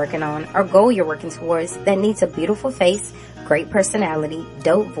project you're working on or goal you're working towards that needs a beautiful face, great personality,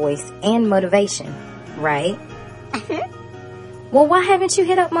 dope voice, and motivation, right? Well, why haven't you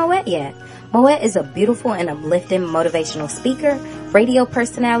hit up Moet yet? Moet is a beautiful and uplifting motivational speaker, radio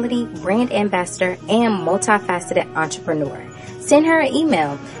personality, brand ambassador, and multifaceted entrepreneur. Send her an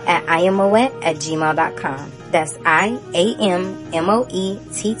email at IamMoet@gmail.com. That's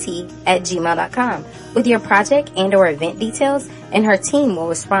IAMMOETT@gmail.com with your project and or event details, and her team will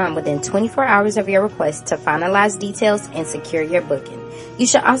respond within 24 hours of your request to finalize details and secure your booking. You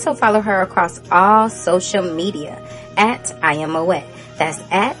should also follow her across all social media at IamMoet. That's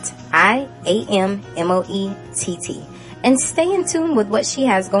at IAMMOETT. And stay in tune with what she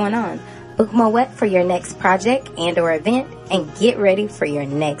has going on. Book Moet for your next project and or event, and get ready for your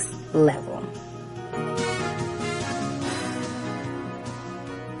next level.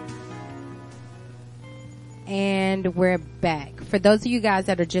 And we're back for those of you guys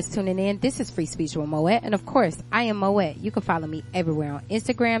that are just tuning in, this is Free Speech with Moet. And of course, I am Moet. You can follow me everywhere on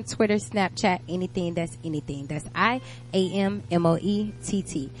Instagram, Twitter, Snapchat, anything that's anything. That's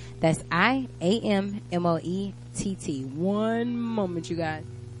IAMMOETT. That's IAMMOETT. One moment, you guys.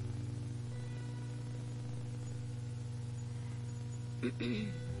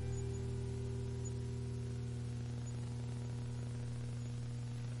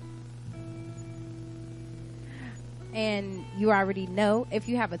 And you already know, if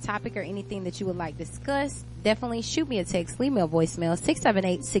you have a topic or anything that you would like discussed, definitely shoot me a text, leave me a voicemail,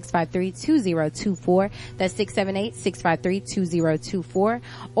 678-653-2024. That's 678-653-2024.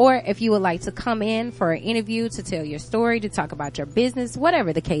 Or if you would like to come in for an interview to tell your story, to talk about your business,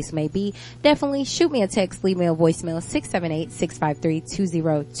 whatever the case may be, definitely shoot me a text, leave me a voicemail,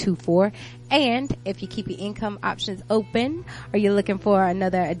 678-653-2024. And if you keep your income options open, or you're looking for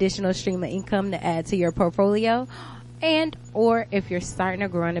another additional stream of income to add to your portfolio, and or if you're starting or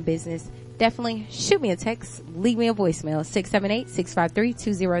growing a business, definitely shoot me a text, leave me a voicemail,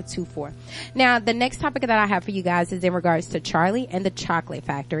 678-653-2024. Now, the next topic that I have for you guys is in regards to Charlie and the Chocolate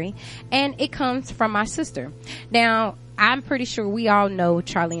Factory, and it comes from my sister. Now, I'm pretty sure we all know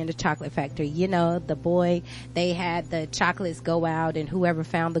Charlie and the Chocolate Factory. You know, the boy, they had the chocolates go out, and whoever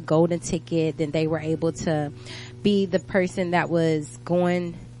found the golden ticket, then they were able to be the person that was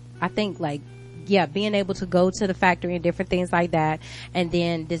going, I think, like, yeah, being able to go to the factory and different things like that. And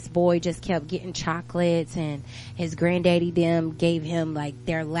then this boy just kept getting chocolates, and his granddaddy them gave him like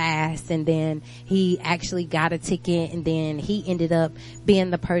their last, and then he actually got a ticket, and then he ended up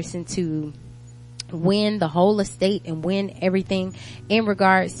being the person to win the whole estate and win everything in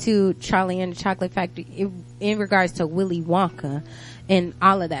regards to Charlie and the Chocolate Factory, in regards to Willy Wonka and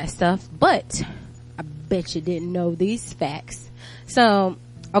all of that stuff. But I bet you didn't know these facts. So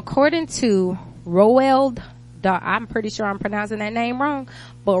according to Roald, I'm pretty sure I'm pronouncing that name wrong,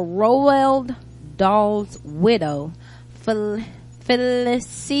 but Roald Dahl's widow, Felicity,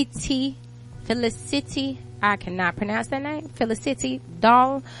 I cannot pronounce that name, Felicity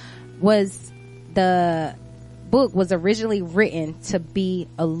Dahl, the book was originally written to be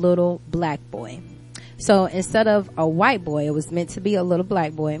a little black boy. So instead of a white boy, it was meant to be a little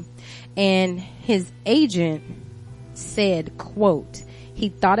black boy. And his agent said, quote, he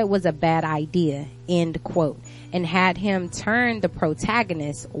thought it was a bad idea, end quote, and had him turn the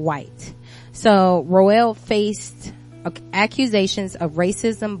protagonist white. So Roel faced accusations of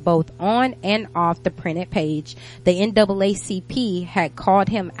racism both on and off the printed page. The NAACP had called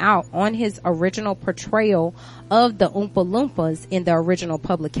him out on his original portrayal of the Oompa Loompas in the original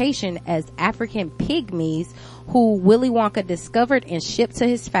publication as African pygmies who Willy Wonka discovered and shipped to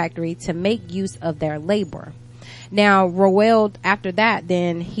his factory to make use of their labor. Now, Roald, after that,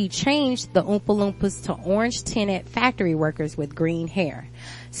 then he changed the Oompa Loompas to orange-tinted factory workers with green hair.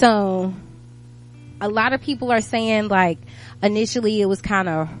 So a lot of people are saying, like, initially it was kind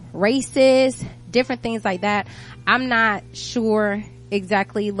of racist, different things like that. I'm not sure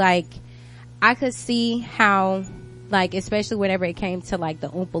exactly. Like, I could see how, like, especially whenever it came to, like, the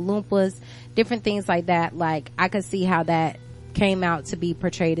Oompa Loompas, different things like that, like, I could see how that came out to be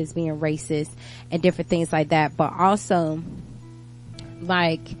portrayed as being racist and different things like that. But also,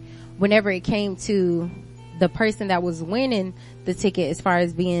 like, whenever it came to the person that was winning the ticket as far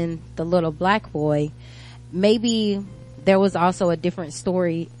as being the little black boy, maybe there was also a different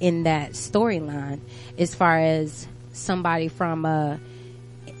story in that storyline as far as somebody from a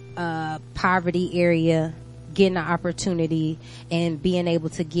poverty area getting an opportunity and being able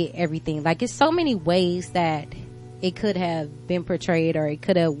to get everything. Like, it's so many ways that it could have been portrayed, or it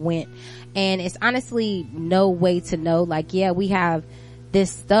could have went, and it's honestly no way to know. Like, yeah, we have this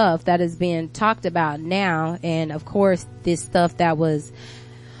stuff that is being talked about now, and of course this stuff that was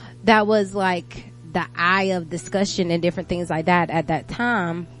like the eye of discussion and different things like that at that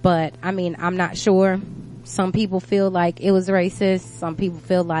time. But I mean, I'm not sure. Some people feel like it was racist, some people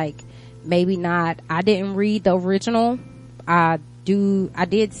feel like maybe not. I didn't read the original. I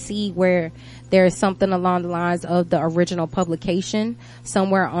did see where there's something along the lines of the original publication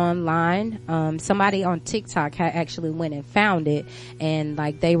somewhere online. Somebody on TikTok had actually went and found it, and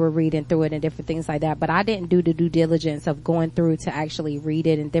like they were reading through it and different things like that. But I didn't do the due diligence of going through to actually read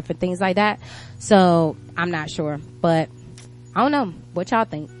it and different things like that. So I'm not sure, but I don't know what y'all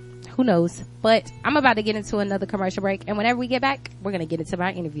think. Who knows? But I'm about to get into another commercial break, and whenever we get back, we're going to get into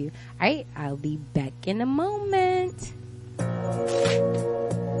my interview. All right, I'll be back in a moment.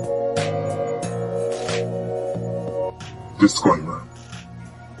 Disclaimer.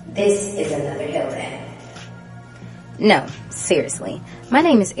 This is another Hellbat. No, seriously. My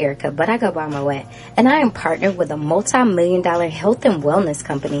name is Erica, but I go by Moet, and I am partnered with a multi-million-dollar health and wellness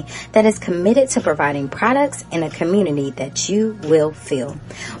company that is committed to providing products in a community that you will feel.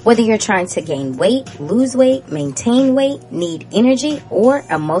 Whether you're trying to gain weight, lose weight, maintain weight, need energy, or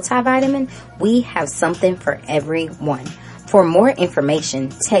a multivitamin, we have something for everyone. For more information,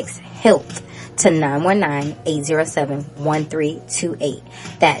 text HEALTH to 919-807-1328.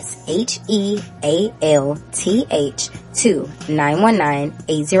 That's HEALTH to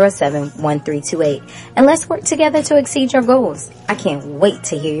 919-807-1328. And let's work together to exceed your goals. I can't wait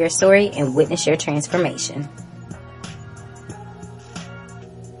to hear your story and witness your transformation.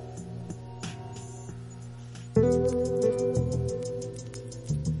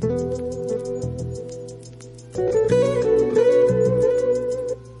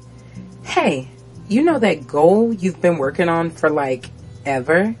 Hey, you know that goal you've been working on for like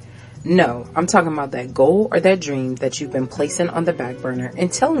ever? No, I'm talking about that goal or that dream that you've been placing on the back burner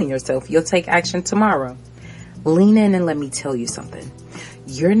and telling yourself you'll take action tomorrow. Lean in and let me tell you something.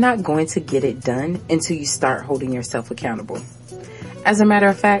 You're not going to get it done until you start holding yourself accountable. As a matter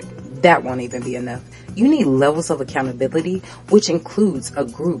of fact, that won't even be enough. You need levels of accountability, which includes a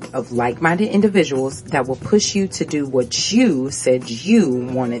group of like-minded individuals that will push you to do what you said you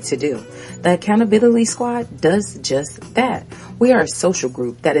wanted to do. The Accountability Squad does just that. We are a social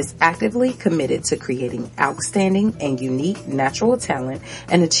group that is actively committed to creating outstanding and unique natural talent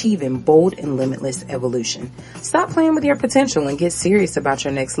and achieving bold and limitless evolution. Stop playing with your potential and get serious about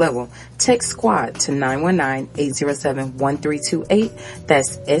your next level. Text SQUAD to 919-807-1328.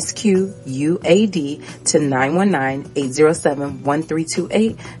 That's SQUAD to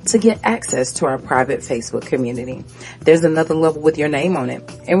 919-807-1328 to get access to our private Facebook community. There's another level with your name on it,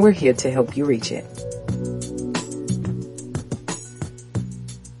 and we're here to help you reach it.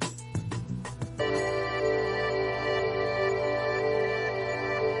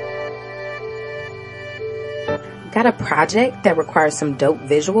 Got a project that requires some dope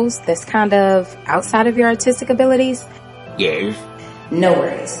visuals that's kind of outside of your artistic abilities? Yes. No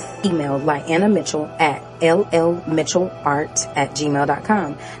worries. Email Lyanna Mitchell at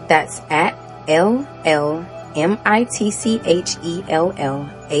llmitchellart@gmail.com. That's at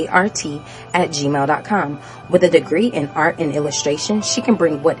llmitchellart@gmail.com. With a degree in art and illustration, she can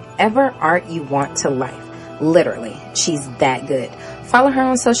bring whatever art you want to life. Literally, she's that good. Follow her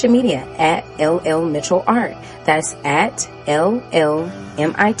on social media at llmitchellart. That's at llmitchellart.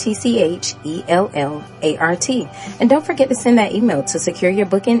 And don't forget to send that email to secure your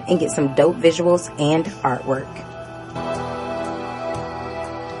booking and get some dope visuals and artwork.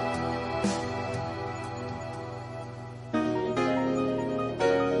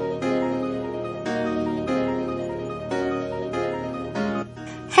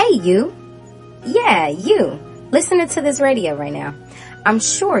 Hey, you. Yeah, you. Listening to this radio right now. I'm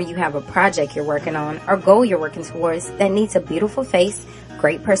sure you have a project you're working on or goal you're working towards that needs a beautiful face,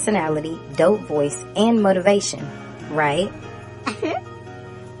 great personality, dope voice, and motivation, right?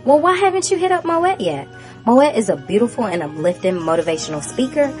 Well, why haven't you hit up Moet yet? Moet is a beautiful and uplifting motivational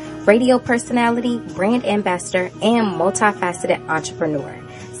speaker, radio personality, brand ambassador, and multifaceted entrepreneur.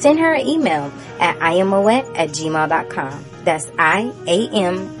 Send her an email at iammoet@gmail.com. That's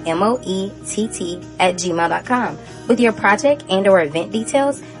IAMMOETT@gmail.com with your project and or event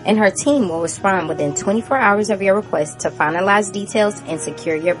details, and her team will respond within 24 hours of your request to finalize details and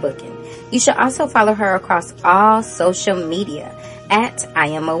secure your booking. You should also follow her across all social media at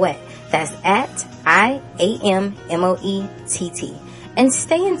IAMMOET. That's at IAMMOETT. And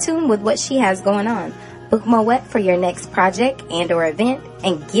stay in tune with what she has going on. Book Moet for your next project and or event,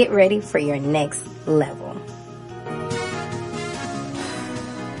 and get ready for your next level.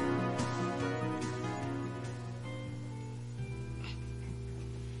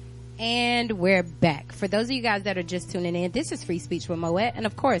 And we're back. For those of you guys that are just tuning in, this is Free Speech with Moet, and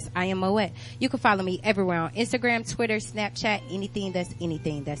of course, I am Moet. You can follow me everywhere on Instagram, Twitter, Snapchat, anything that's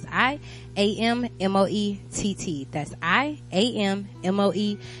anything. That's IAMMOETT. That's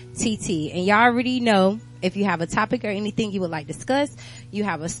IAMMOETT. And y'all already know, if you have a topic or anything you would like to discuss, you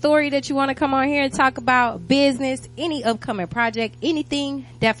have a story that you want to come on here and talk about, business, any upcoming project, anything,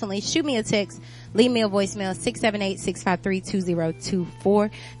 definitely shoot me a text. Leave me a voicemail, 678-653-2024.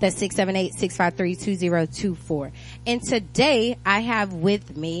 That's 678-653-2024. And today I have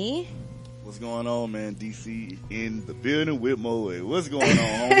with me... What's going on, man? DC in the building with Moet. What's going on,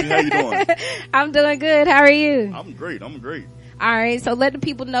 homie? How you doing? I'm doing good. How are you? I'm great. All right. So let the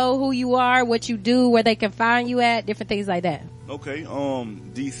people know who you are, what you do, where they can find you at, different things like that. Okay.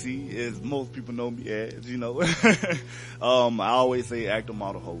 DC, as most people know me as, I always say actor,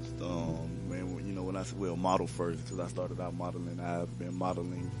 model, host. when I said, well, model first, because I started out modeling. I've been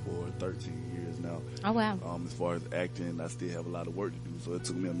modeling for 13 years now. Oh, wow. As far as acting, I still have a lot of work to do, so it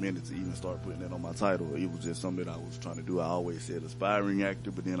took me a minute to even start putting that on my title. It was just something that I was trying to do. I always said aspiring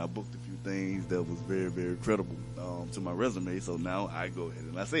actor, but then I booked a few things that was very, very credible to my resume, so now I go ahead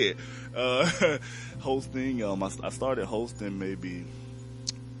and I say it. Hosting, I started hosting maybe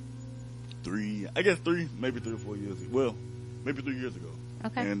 3 or 4 years ago. Well, maybe 3 years ago.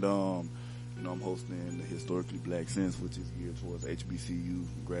 Okay. And, I'm hosting the Historically Black Sense, which is geared towards HBCU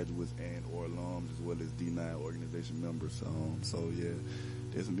graduates and or alums, as well as D9 organization members. So yeah,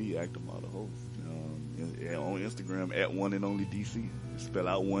 that's me, actor, model, host. On Instagram, at one and only DC. Spell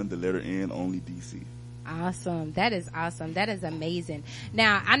out one, the letter N, only DC. Awesome. That is awesome. That is amazing.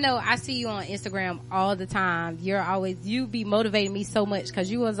 Now, I know I see you on Instagram all the time. You be motivating me so much because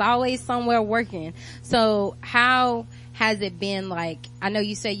you was always somewhere working. So how has it been like, I know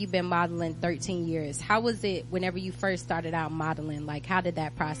you say you've been modeling 13 years. How was it whenever you first started out modeling? Like, how did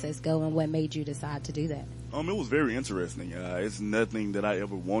that process go and what made you decide to do that? It was very interesting. It's nothing that I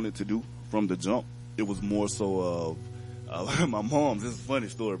ever wanted to do from the jump. It was more so of my mom's. This is a funny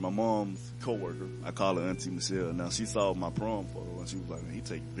story. My mom's coworker, I call her Auntie Michelle. Now, she saw my prom photo and she was like, man, he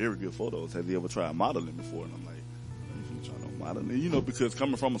take very good photos. Have you ever tried modeling before? And I'm like, I'm trying to model. Because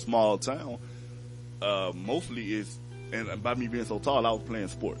coming from a small town, mostly it's, and by me being so tall, I was playing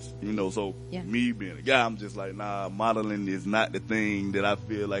sports, so yeah. Me being a guy, I'm just like, nah, modeling is not the thing that I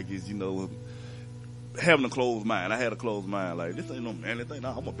feel like is, having a closed mind. I had a closed mind, like, this ain't no manly thing.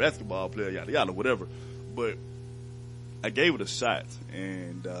 Nah, I'm a basketball player, yada, yada, whatever. But I gave it a shot,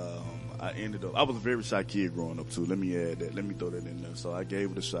 and I was a very shy kid growing up too. Let me add that. Let me throw that in there. So I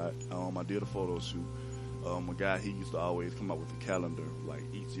gave it a shot. I did a photo shoot. A guy, he used to always come out with a calendar, like,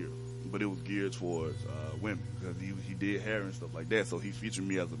 each year. But it was geared towards women, because he did hair and stuff like that. So he featured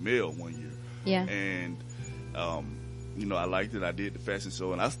me as a male one year. Yeah. And, I liked it. I did the fashion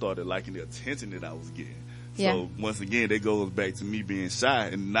show, and I started liking the attention that I was getting. Yeah. So once again, that goes back to me being shy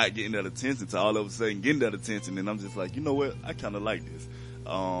and not getting that attention to all of a sudden getting that attention. And I'm just like, you know what? I kind of like this.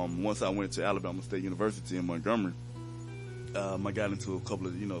 Once I went to Alabama State University in Montgomery, I got into a couple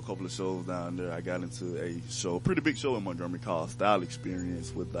of shows down there. I got into a pretty big show in Montgomery called Style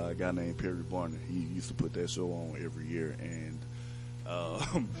Experience with a guy named Perry Barner. He used to put that show on every year. And,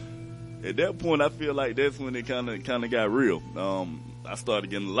 at that point, I feel like that's when it kind of got real. I started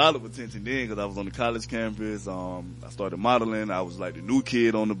getting a lot of attention then because I was on the college campus. I started modeling. I was like the new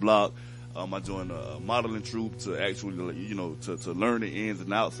kid on the block. I joined a modeling troupe to actually, to learn the ins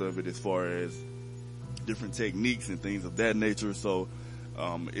and outs of it as far as different techniques and things of that nature. So,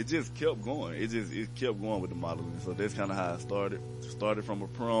 it just kept going. It kept going with the modeling. So that's kind of how I started. Started from a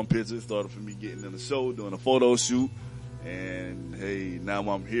prom picture. Started from me getting in the show, doing a photo shoot. And hey, now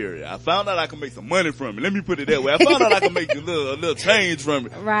I'm here. I found out I can make some money from it. Let me put it that way. I found out I can make a little change from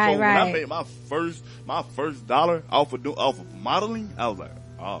it. Right, so right. when I made my first $1 off of modeling, I was like,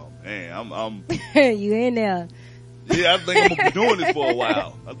 oh man, I'm you in there. Yeah, I think I'm gonna be doing this for a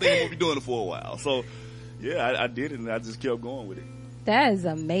while. So yeah, I did it and I just kept going with it. That is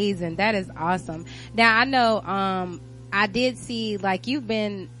amazing. That is awesome. Now I know, I did see, like, you've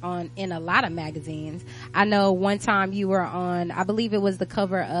been in a lot of magazines. I know one time you were on, I believe it was the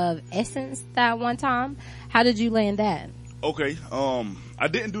cover of Essence that one time. How did you land that? Okay, I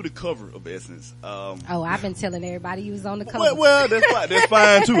didn't do the cover of Essence. I've been telling everybody you was on the cover. Well, that's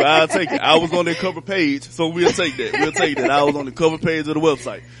fine too. I'll take it. I was on the cover page, so we'll take that. I was on the cover page of the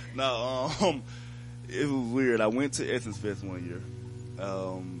website. Now, it was weird. I went to Essence Fest one year.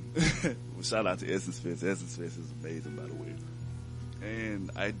 Shout out to Essence Fest. Essence Fest is amazing, by the way.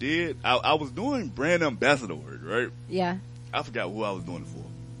 And I was doing brand ambassador work, right? Yeah. I forgot who I was doing it for.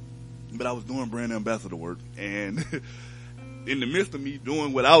 But I was doing brand ambassador work, and in the midst of me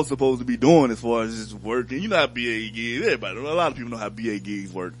doing what I was supposed to be doing as far as just working, you know how BA gigs, a lot of people know how BA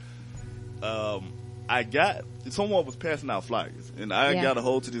gigs work. Someone was passing out flyers, and I got a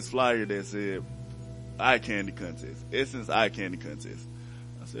hold to this flyer that said, eye candy contest, Essence eye candy contest.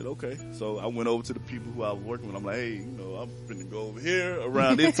 I said, okay. So I went over to the people who I was working with. I'm like, hey, I'm finna go over here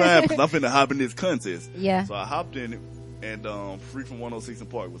around this time because I'm finna hop in this contest. Yeah. So I hopped in it, and Free from 106 and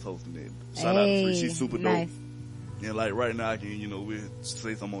Park was hosting it. Shout out to Free. She's super nice. dope. And like right now I can, we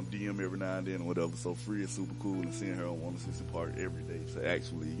say something on DM every now and then or whatever. So Free is super cool, and seeing her on 106 and Park every day. So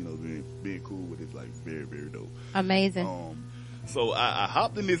actually, being cool with it is like very, very dope. Amazing. So I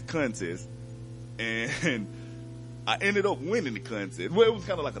hopped in this contest, and I ended up winning the contest. Well, it was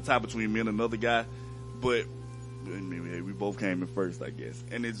kind of like a tie between me and another guy, but we both came in first, I guess.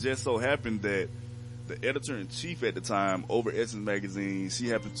 And it just so happened that the editor-in-chief at the time over Essence Magazine, she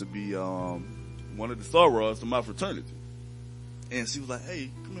happened to be one of the sorors to my fraternity. And she was like, hey,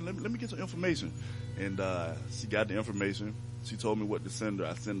 come here, let me get your information. And, she got the information. She told me what to send her.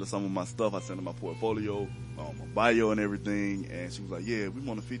 I sent her some of my stuff. I sent her my portfolio, my bio and everything. And she was like, yeah, we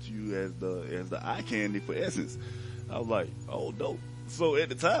want to feature you as the eye candy for Essence. I was like, oh, dope. So at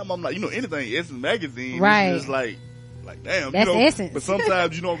the time, I'm like, anything Essence magazine, right. It's just like damn, that's Essence. But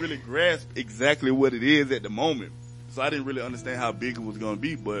sometimes you don't really grasp exactly what it is at the moment. So I didn't really understand how big it was going to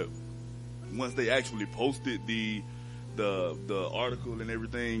be. But once they actually posted the article and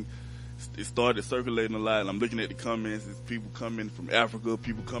everything, it started circulating a lot. And I'm looking at the comments. It's people coming from Africa,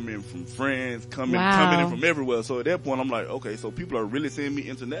 people coming from France, coming in from everywhere. So at that point, I'm like, okay, so people are really seeing me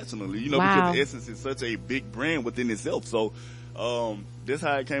internationally, because Essence is such a big brand within itself. So, that's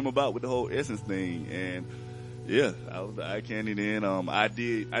how it came about with the whole Essence thing. And yeah, I was the eye candy then. I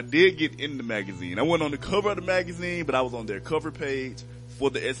did get in the magazine. I wasn't on the cover of the magazine, but I was on their cover page for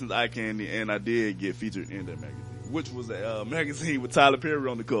the Essence eye candy, and I did get featured in that magazine, which was a magazine with Tyler Perry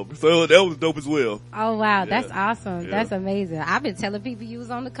on the cover. So that was dope as well. Oh wow, that's awesome. Yeah. That's amazing. I've been telling people you was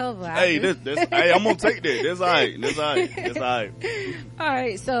on the cover. Hey, hey, I'm gonna take that. That's all right. All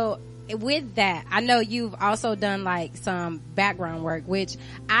right. So with that, I know you've also done like some background work, which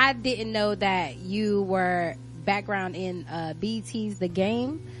I didn't know that you were background in BET's The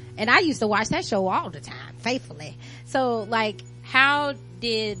Game, and I used to watch that show all the time, faithfully. So like, how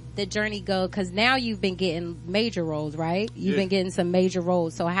did the journey go? Because now you've been getting major roles, right? You've been getting some major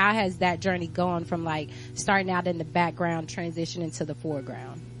roles. So how has that journey gone from like starting out in the background, transitioning to the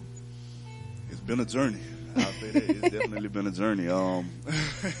foreground? It's been a journey. I'll say that. It's definitely been a journey.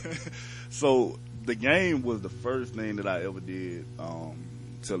 So The Game was the first thing that I ever did,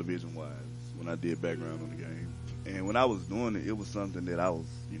 television wise, when I did background on The Game. And when I was doing it, it was something that I was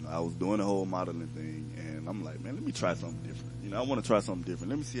doing the whole modeling thing, and I'm like, man, let me try something different. I want to try something different.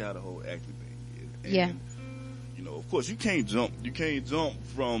 Let me see how the whole acting thing is. And, of course, you can't jump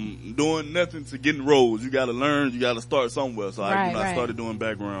from doing nothing to getting roles. You got to learn. You got to start somewhere. So I started doing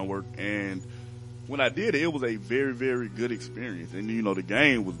background work, and when I did it, it was a very, very good experience. And The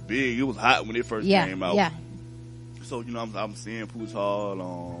Game was big. It was hot when it first came out. Yeah. So I'm seeing Pooch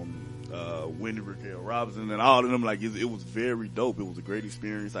Hall, Wendy Raquel Robinson, and all of them. Like it was very dope. It was a great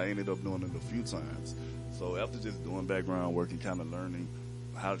experience. I ended up doing it a few times. So after just doing background work and kind of learning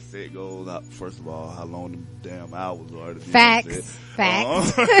how the set goes, first of all, how long the damn hours are. Facts.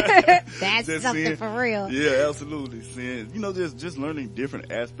 That's something for real. Yeah, absolutely. Seeing, just learning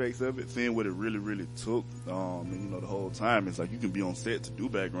different aspects of it, seeing what it really, really took. And the whole time, it's like you can be on set to do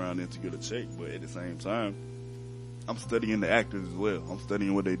background and to get a check, but at the same time, I'm studying the actors as well. I'm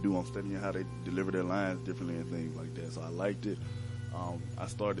studying what they do. I'm studying how they deliver their lines differently and things like that. So I liked it. I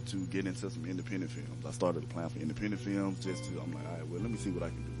started to get into some independent films. I started applying for independent films I'm like, all right, well, let me see what I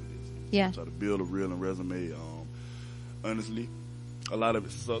can do with this. Yeah. Try to build a reel and resume. Honestly, a lot of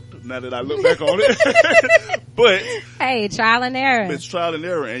it sucked now that I look back on it. But hey, trial and error. It's trial and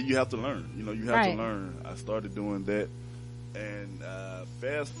error, and you have to learn. You have to learn. I started doing that, and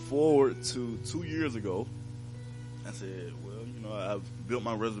fast forward to 2 years ago, I said, well, I've built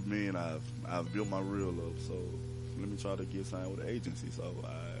my resume and I've built my reel up, so let me try to get signed with an agency. So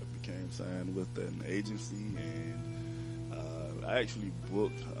I became signed with an agency, and I actually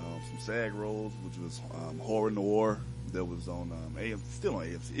booked some SAG roles, which was horror noir. That was on AMC, still on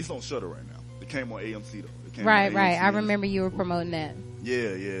AMC. It's on Shudder right now. It came on AMC though. Right. I remember you were promoting that.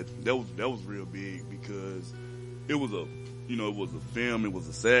 Yeah. That was real big because it was a film. It was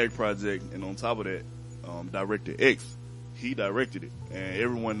a SAG project, and on top of that, Director X, he directed it, and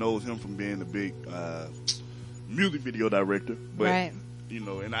everyone knows him from being the big music video director. But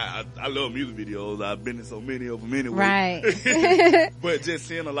and I love music videos. I've been in so many of them anyway. Right. But just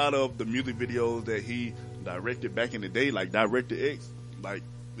seeing a lot of the music videos that he directed back in the day, like Director X, like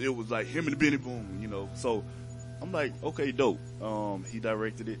it was like him and Benny Boone, So I'm like, okay, dope. He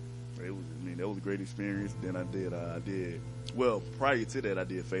directed it. That was a great experience. Then I did. Well, prior to that, I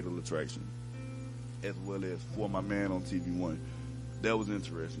did Fatal Attraction, as well as For My Man on TV One. That was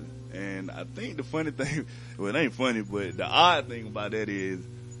interesting. And I think the funny thing, well, it ain't funny, but the odd thing about that is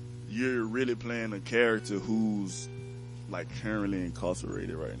you're really playing a character who's like currently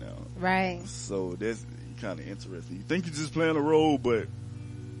incarcerated right now. Right. So that's kind of interesting. You think you're just playing a role, but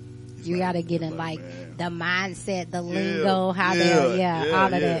you gotta get in like the mindset, the lingo, how they, all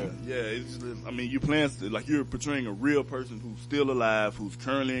of that. Yeah, it's just, you're playing, like you're portraying a real person who's still alive, who's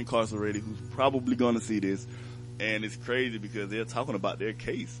currently incarcerated, who's probably gonna see this. And it's crazy because they're talking about their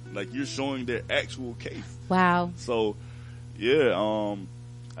case. Like you're showing their actual case. Wow. So, yeah,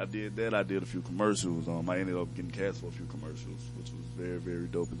 I did that. I did a few commercials. I ended up getting cast for a few commercials, which was very, very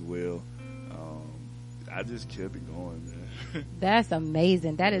dope as well. I just kept it going, man. That's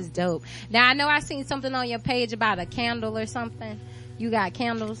amazing. That is dope. Now I know I seen something on your page about a candle or something. You got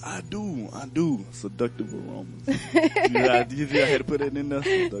candles? I do. Seductive aromas. I had to put it in there.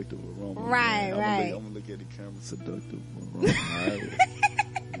 Seductive aromas. Right, right. I'm gonna look at the camera. Seductive aromas.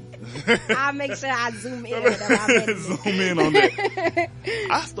 I'll make sure I zoom in. Zoom in on that.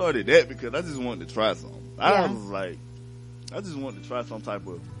 I started that because I just wanted to try something. I was like, I just wanted to try some type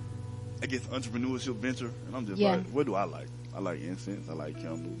of, I guess, entrepreneurship venture. And I'm just like, what do I like? I like incense. I like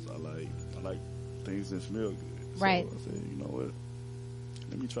candles. I like things that smell good. Right. So I said, you know what?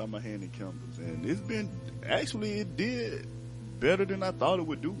 Let me try my hand in candles. And it did better than I thought it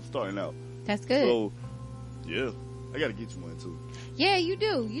would do starting out. That's good. So, yeah, I gotta get you one too. Yeah, you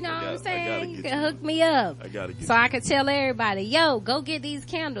do. You know what I'm saying? You can hook me up. I gotta get so I can tell everybody, yo, go get these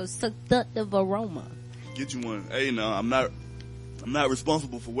candles. Seductive aroma. Get you one. Hey, no, I'm not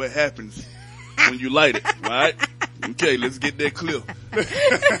responsible for what happens when you light it, right? Okay, let's get that clear.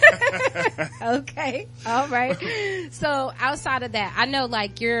 Okay. All right. So outside of that, I know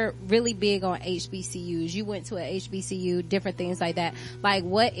like you're really big on HBCUs. You went to a HBCU, different things like that. Like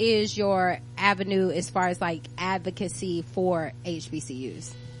what is your avenue as far as like advocacy for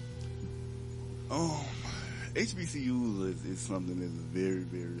HBCUs? HBCUs is something that's very,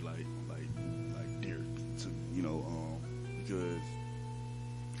 very like dear to me, you know, because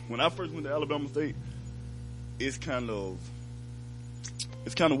when I first went to Alabama State, it's kind of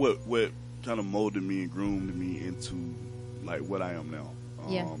what kind of molded me and groomed me into like what I am now.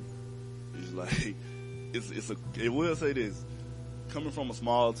 It's like it will say this, coming from a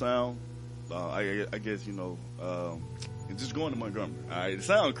small town, I guess, you know, and just going to Montgomery. All right, it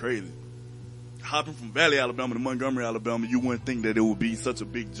sounds crazy. Hopping from Valley, Alabama to Montgomery, Alabama, you wouldn't think that it would be such a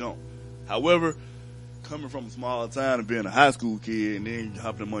big jump. However, coming from a small town and being a high school kid, and then you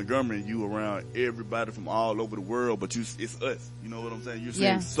hop to Montgomery and you around everybody from all over the world, but it's us. You know what I'm saying? You're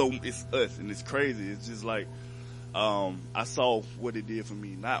saying so it's us, and it's crazy. It's just like, I saw what it did for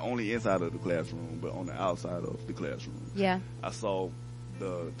me, not only inside of the classroom, but on the outside of the classroom. Yeah. I saw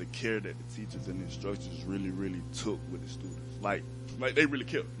the care that the teachers and the instructors really, really took with the students. Like they really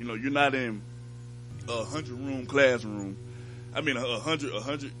care. You know, you're not in a 100-room classroom. I mean, a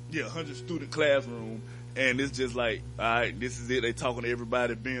 100 student classroom, and it's just like, all right, this is it. They talking to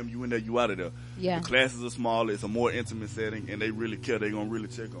everybody, bam, you in there, you out of there. Yeah. The classes are smaller, it's a more intimate setting, and they really care. They gonna really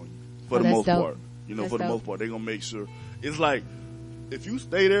check on you for the most part. You know, for the most part, they gonna make sure. It's like, if you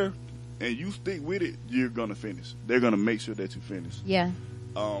stay there and you stick with it, you're gonna finish. They're gonna make sure that you finish. Yeah.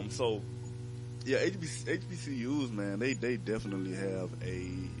 So, yeah, HBCUs, man, they definitely have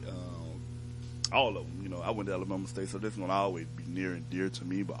all of them. You know, I went to Alabama State, so this one will always be near and dear to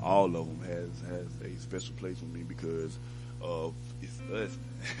me, but all of them has a special place for me because of it's us.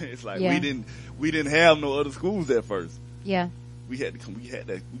 It's like we didn't have no other schools at first. Yeah. We had to come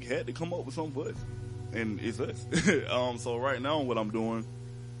up with something for us. And it's us. So right now what I'm doing,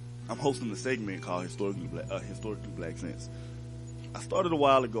 I'm hosting a segment called Historically Black Sense. I started a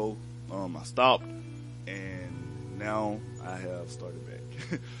while ago. I stopped, and now I have started back.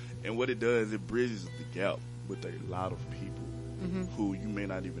 And what it does, it bridges the gap with a lot of people who you may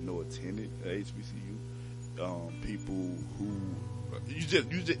not even know attended at HBCU. People who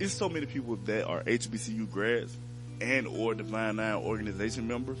it's so many people that are HBCU grads and or Divine Nine organization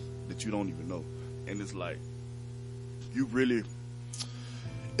members that you don't even know. And it's like,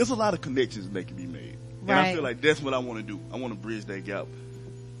 it's a lot of connections that can be made. And I feel like that's what I want to do. I want to bridge that gap.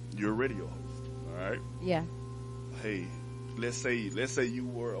 You're a radio host, all right? Yeah. Hey, let's say you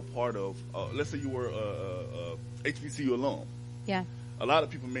were a part of, let's say you were a HBCU alum. Yeah. A lot of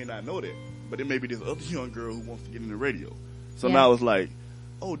people may not know that, but there may be this other young girl who wants to get into radio. So now it's like,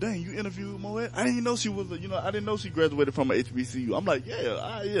 oh dang, you interviewed Moet? I didn't know she was, I didn't know she graduated from a HBCU. I'm like,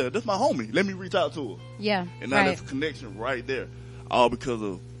 yeah, that's my homie. Let me reach out to her. Yeah. And now there's a connection right there, all because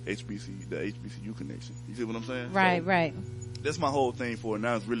of the HBCU connection. You see what I'm saying? Right, right. That's my whole thing for it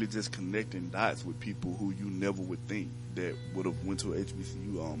now, is really just connecting dots with people who you never would think that would have went to a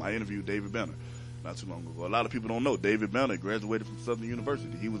HBCU. I interviewed David Banner not too long ago. A lot of people don't know David Banner graduated from Southern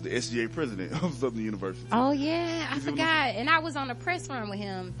University. He was the SGA president of Southern University. Oh yeah, I forgot. And I was on a press run with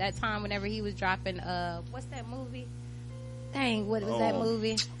him that time whenever he was dropping what's that movie? Dang, what was that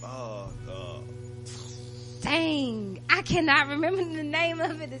movie? Dang, I cannot remember the name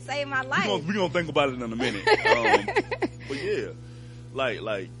of it to save my life. We're gonna think about it in a minute. But yeah,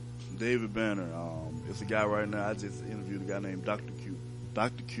 like David Banner, it's a guy right now. I just interviewed a guy named Dr. Q.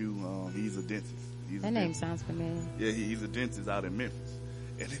 Dr. Q, he's a dentist. That name sounds familiar. Yeah, he's a dentist out in Memphis.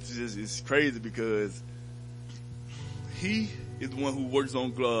 And it's crazy because he is the one who works on,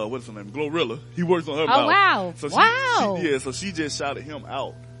 what's her name? Glorilla. He works on her mouth. Oh, wow. So Wow. so she just shouted him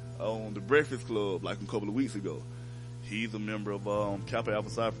out on the Breakfast Club like a couple of weeks ago. He's a member of Kappa Alpha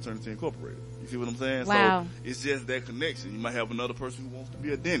Psi Fraternity Incorporated. You see what I'm saying? Wow. So it's just that connection. You might have another person who wants to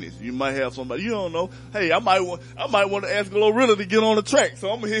be a dentist. You might have somebody, you don't know. Hey, I might want to ask Glorilla to get on the track.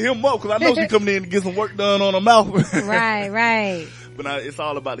 So I'm gonna hit him up because I know she's coming in to get some work done on her mouth. Right. But it's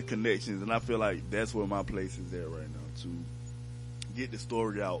all about the connections, and I feel like that's where my place is at right now, to get the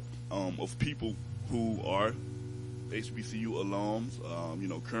story out of people who are HBCU alums,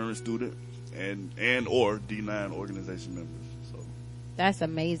 current student and or D9 organization members. So that's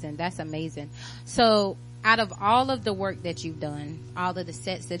amazing. So out of all of the work that you've done, all of the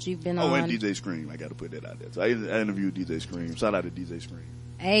sets that you've been on. Oh, and DJ Scream, I got to put that out there. So I interviewed DJ Scream. Shout out to DJ Scream.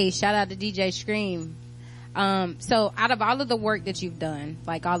 Hey, shout out to DJ Scream. So out of all of the work that you've done,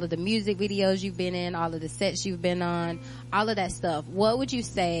 like all of the music videos you've been in, all of the sets you've been on, all of that stuff, what would you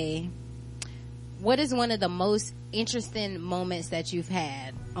say, what is one of the most interesting moments that you've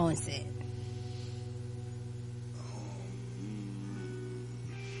had on set?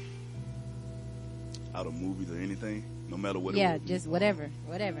 Out of movies or anything, no matter what. Yeah, just whatever.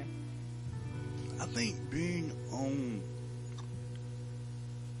 I think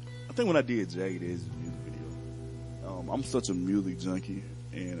when I did Jagged Edge's music video, I'm such a music junkie,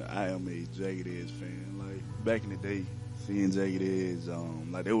 and I am a Jagged Edge fan. Like back in the day, seeing Jagged Edge,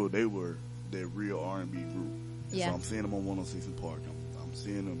 like they were their real R&B group. Yeah. So I'm seeing them on 106 in Park. I'm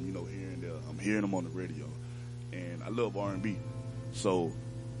seeing them, I'm hearing them on the radio, and I love R&B. So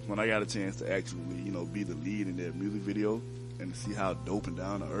when I got a chance to actually, be the lead in their music video and to see how dope and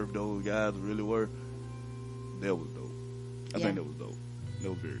down to earth those guys really were, that was dope. I think that was dope. That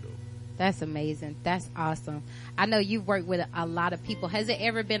was very dope. That's amazing. That's awesome. I know you've worked with a lot of people. Has it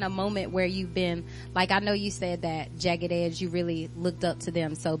ever been a moment where you've been, like, I know you said that Jagged Edge, you really looked up to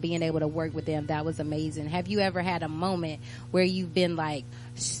them, so being able to work with them, that was amazing. Have you ever had a moment where you've been like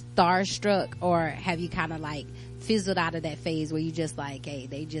starstruck, or have you kind of like fizzled out of that phase where you just like, hey,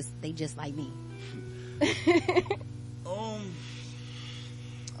 they just like me? I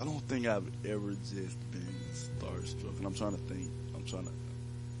don't think I've ever just been starstruck, and I'm trying to think.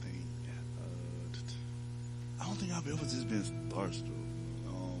 I don't think I've ever just been starstruck.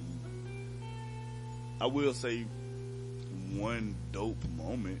 I will say one dope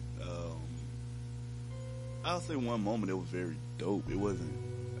moment. I'll say one moment that was very dope. It wasn't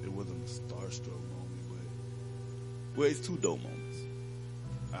a starstruck moment, but it's two dope moments.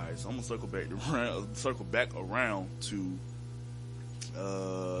 All right, so I'm gonna circle back around to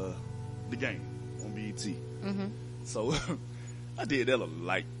the game on BET. Mm-hmm. So I did that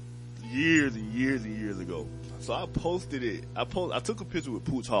like years and years and years ago. So I posted it. I took a picture with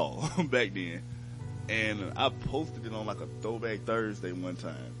Pooch Hall back then, and I posted it on like a Throwback Thursday one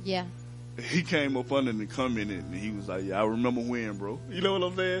time. Yeah. He came up under and commented, and he was like, "Yeah, I remember when, bro." You know what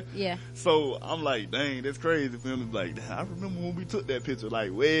I'm saying? Yeah. So I'm like, "Dang, that's crazy." For him to be like, I remember when we took that picture,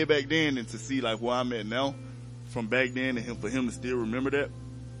 like way back then, and to see like where I'm at now, from back then, and for him to still remember that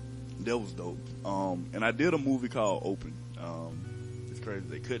was dope. And I did a movie called Open. It's crazy.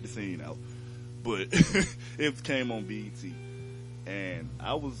 They cut the scene out, but it came on BET, and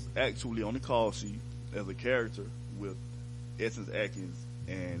I was actually on the call sheet as a character with Essence Atkins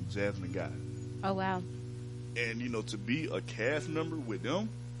and Jasmine Guy. Oh, wow. And to be a cast member with them,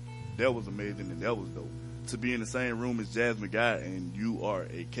 that was amazing, and that was dope. To be in the same room as Jasmine Guy and you are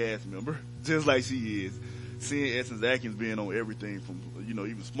a cast member, just like she is. Seeing Essence Atkins being on everything from,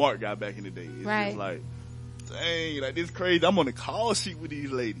 even Smart Guy back in the day. It's right. Just like, dang, like this crazy. I'm on the call sheet with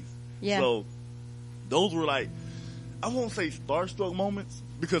these ladies. Yeah. So those were like, I won't say starstruck moments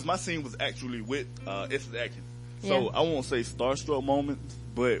because my scene was actually with Essence Atkins. So I won't say starstruck moments,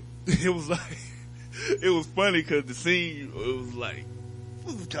 but it was like, it was funny because the scene,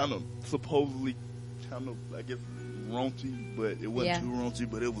 it was kind of supposedly kind of, I guess, raunchy, but it wasn't too raunchy,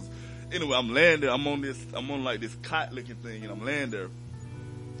 but it was, anyway, I'm laying there, I'm on like this cot looking thing, and I'm laying there,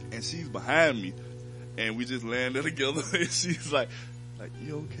 and she's behind me, and we just laying there together, and she's like,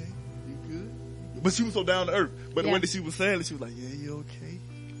 you okay? You good? But she was so down to earth. But when she was saying it, she was like, yeah, you okay?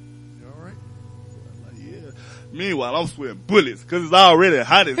 You alright? I'm like, yeah. Meanwhile, I'm sweating bullets, cause it's already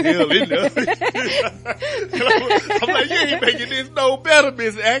hot as hell in there. I'm like, you ain't making this no better,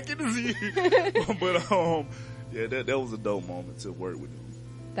 Miss Atkins. But, yeah, that was a dope moment to work with them.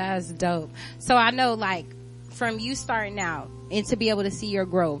 That's dope. So I know, like, from you starting out and to be able to see your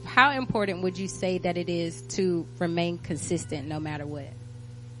growth, how important would you say that it is to remain consistent no matter what?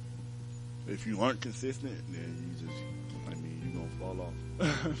 If you aren't consistent, then you're gonna fall fall off.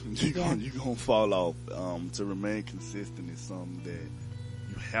 You're gonna fall off. To remain consistent is something that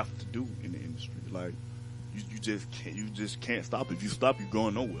you have to do in the industry. Like, you just can't stop. If you stop, you're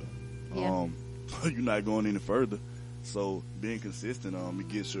going nowhere. Yeah. You're not going any further. So being consistent, it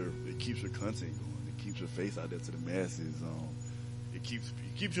keeps your content going. It keeps your face out there to the masses. It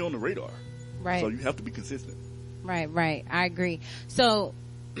keeps you on the radar. Right. So you have to be consistent. Right. I agree. So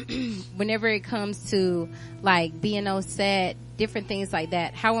whenever it comes to like being on set, different things like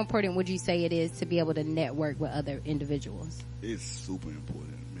that, how important would you say it is to be able to network with other individuals? It's super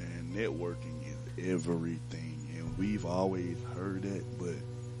important, man. Networking is everything, and we've always heard that, but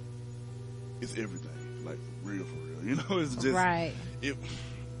it's everything. Like, for real. You know, it's just right.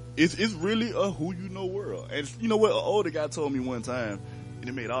 It's really a who you know world. And you know what? An older guy told me one time, and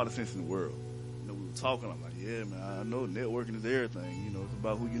it made all the sense in the world. You know, we were talking. I'm like, yeah, man, I know networking is everything. You know, it's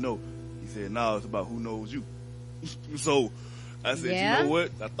about who you know. He said, no, it's about who knows you. So I said, you know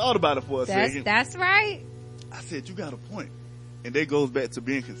what? I thought about it for a second. That's right. I said, you got a point. And that goes back to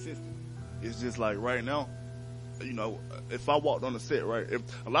being consistent. It's just like right now, you know, if I walked on the set, right,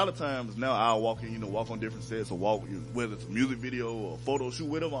 a lot of times now I'll walk on different sets or walk, whether it's a music video or a photo shoot,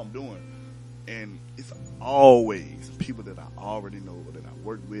 whatever I'm doing. And it's always people that I already know or that I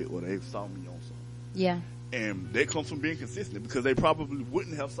worked with or they saw me on something. Yeah. And that comes from being consistent because they probably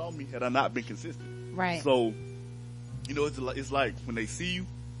wouldn't have saw me had I not been consistent. Right. So, you know, it's like when they see you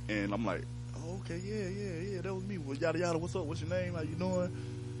and I'm like, oh, okay, yeah, that was me. Well, yada, yada, what's up? What's your name? How you doing?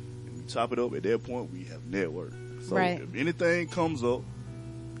 And we chop it up. At that point, we have networked. So if anything comes up,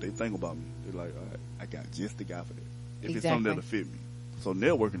 they think about me. They're like, all right, I got just the guy for that. If it's something that'll fit me. So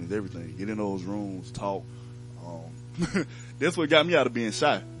networking is everything. Get in those rooms, talk. That's what got me out of being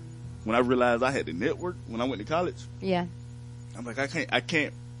shy. When I realized I had to network when I went to college. Yeah. I'm like, I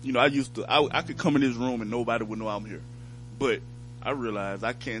can't, you know, I could come in this room and nobody would know I'm here. But I realized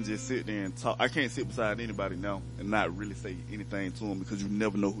I can't just sit there and talk. I can't sit beside anybody now and not really say anything to them because you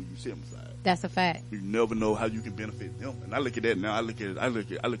never know who you sit beside. That's a fact. You never know how you can benefit them. And I look at that now. I look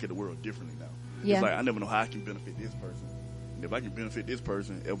at the world differently now. Yeah. It's like I never know how I can benefit this person. And if I can benefit this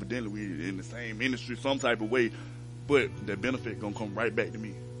person, evidently we in the same industry some type of way, but that benefit gonna come right back to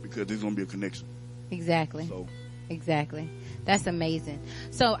me because there's gonna be a connection. Exactly. So exactly. That's amazing.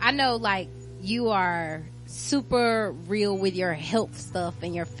 So I know like you are super real with your health stuff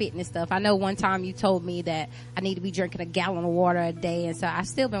and your fitness stuff. I know one time you told me that I need to be drinking a gallon of water a day, and so I've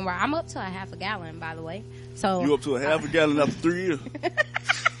still been I'm up to a half a gallon, by the way. So you up to a half a gallon after 3 years?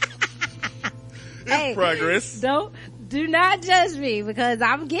 It's progress. Do not judge me because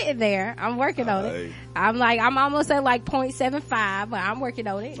I'm getting there. I'm working on it. I'm almost at like 0.75, but I'm working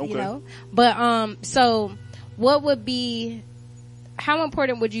on it, you know. But so what would be, how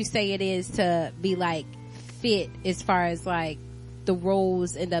important would you say it is to be like fit as far as like the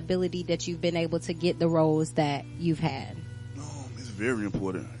roles and the ability that you've been able to get the roles that you've had? It's very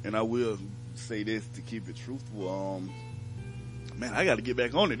important. And I will say this to keep it truthful. Man, I got to get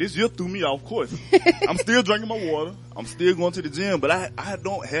back on it. This year threw me off course. I'm still drinking my water. I'm still going to the gym, but I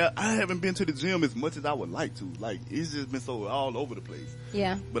haven't been to the gym as much as I would like to. Like, it's just been so all over the place.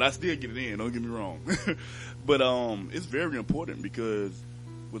 Yeah. But I still get it in. Don't get me wrong. But, it's very important because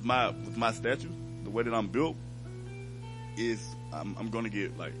with my stature, the way that I'm built is I'm going to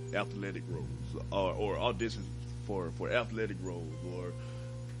get like athletic roles or auditions for athletic roles, or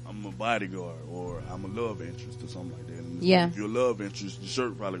I'm a bodyguard, or I'm a love interest or something like that. And if you're a love interest, the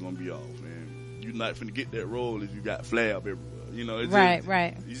shirt probably gonna be off, and you're not finna get that role if you got flab everywhere. You know, it's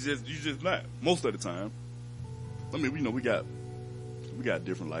right. You just not most of the time. I mean, you know, we got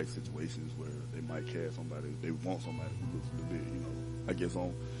different life situations where they might cast somebody, they want somebody who looks a little bit, you know, I guess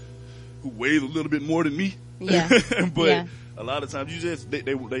who weighs a little bit more than me. Yeah. But a lot of times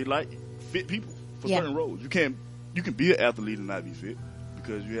they like fit people for certain roles. You can be an athlete and not be fit,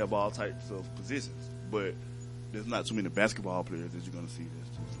 because you have all types of positions, but there's not too many basketball players that you're going to see that's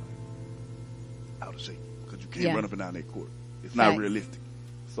just like out of shape because you can't run up and down that court. It's not realistic.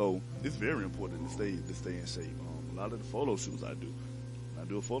 So it's very important to stay in shape. A lot of the photo shoots I do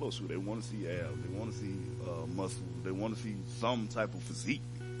a photo shoot. They want to see abs. They want to see muscle. They want to see some type of physique.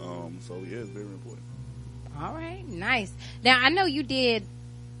 So yeah, it's very important. All right, nice. Now I know you did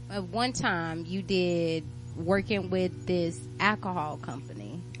one time. You did working with this alcohol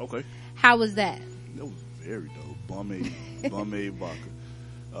company. Okay. How was that? That was very dope. Bombay vodka.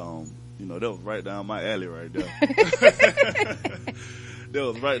 You know, that was right down my alley right there. That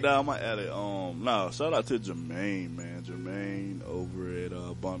was right down my alley. Shout out to Jermaine, man. Jermaine over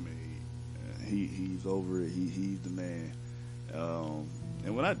at Bombay. He's over it. He's the man.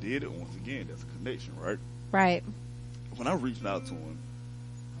 And when I did it, once again, that's a connection, right? Right. when I reached out to him,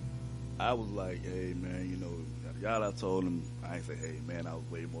 I was like, hey man, you know, y'all, I told him, I ain't say, hey man, I was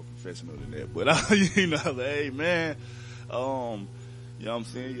way more professional than that, but I was like, hey man, you know what I'm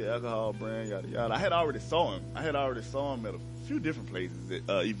saying, your alcohol brand, yada yada. I had already saw him at a few different places,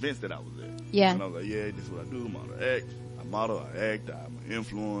 events that I was at. Yeah. And I was like, yeah, this is what I do, I model, I act, I'm an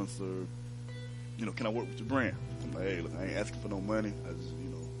influencer, you know, can I work with your brand? I'm like, hey, look, I ain't asking for no money, I just, you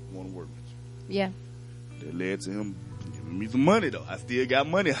know, want to work with you. Yeah. That led to him giving me some money though. I still got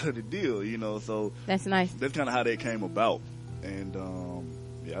money out of the deal, you know, so. That's nice. That's kind of how that came about. And,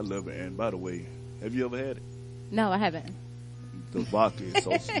 yeah, I love it. And by the way, have you ever had it? No, I haven't. The vodka is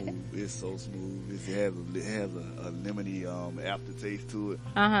so smooth. It's so smooth. It has a lemony, aftertaste to it.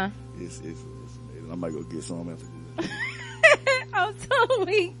 Uh-huh. It's amazing. I might go get some after this. I'm so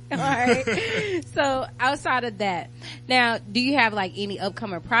weak. All right. So outside of that, now, do you have like any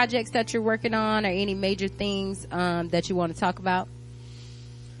upcoming projects that you're working on or any major things, that you want to talk about?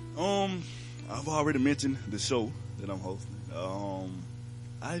 I've already mentioned the show that I'm hosting. I'm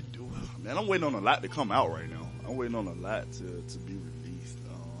waiting on a lot to come out right now. I'm waiting on a lot to be released.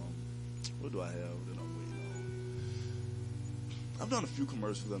 What do I have that I'm waiting on? I've done a few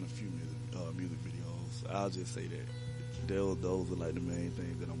commercials and a few music videos. I'll just say that. Those are like the main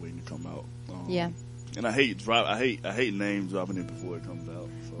things that I'm waiting to come out. Yeah. And I hate name dropping it before it comes out.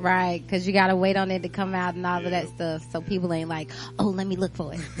 So. Right, because you gotta wait on it to come out and all of that stuff, so people ain't like, oh, let me look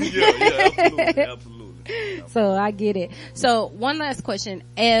for it. yeah, absolutely. So I get it. So one last question: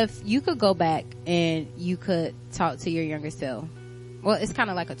 if you could go back and you could talk to your younger self, well, it's kind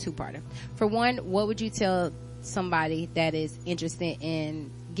of like a two-parter. For one, what would you tell somebody that is interested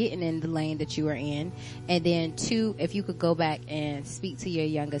in getting in the lane that you were in? And then two, if you could go back and speak to your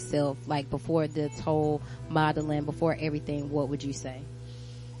younger self, like before this whole modeling, before everything, what would you say?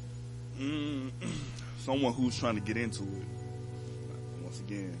 Someone who's trying to get into it, once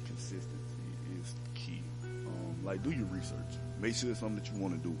again, consistency is key. Like, do your research. Make sure it's something that you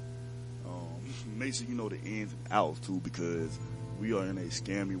want to do. Make sure you know the ins and outs too, because we are in a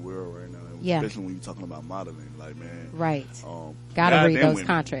scammy world right now. Especially when you're talking about modeling, like, man. Right. Gotta read those women.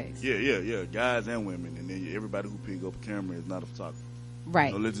 Contracts. Yeah. Guys and women. And then everybody who pick up a camera is not a photographer.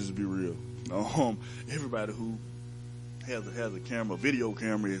 Right. You know, let's just be real. Everybody who has a camera, video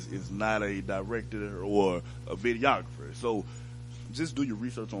camera is not a director or a videographer. So just do your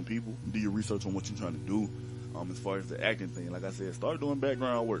research on people. Do your research on what you're trying to do. As far as the acting thing, like I said, start doing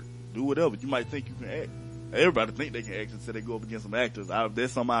background work. Do whatever. You might think you can act. Everybody think they can act until they go up against some actors.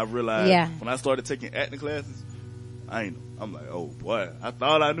 That's something I realized when I started taking acting classes. I'm like, oh boy, I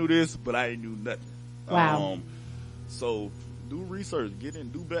thought I knew this, but I ain't knew nothing. Wow. So do research,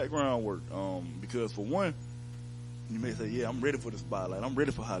 do background work. Because for one, you may say, yeah, I'm ready for the spotlight. I'm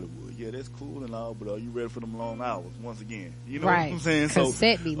ready for Hollywood. Yeah, that's cool and all, but are you ready for them long hours? Once again, you know what I'm saying? So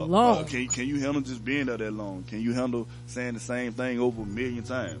set be long. Can you handle just being there that long? Can you handle saying the same thing over 1 million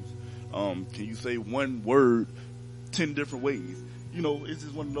times? Can you say one word 10 different ways? You know, it's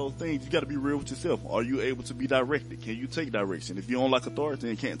just one of those things. You got to be real with yourself. Are you able to be directed? Can you take direction? If you don't like authority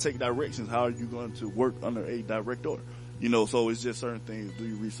and can't take directions, how are you going to work under a director? You know, so it's just certain things. Do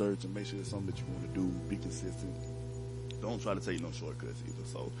your research and make sure it's something that you want to do. Be consistent. Don't try to take no shortcuts either.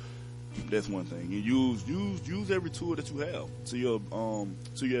 So that's one thing. And use every tool that you have to your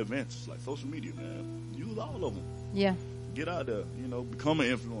advantage, like social media, man. Use all of them. Yeah. Get out there, you know, become an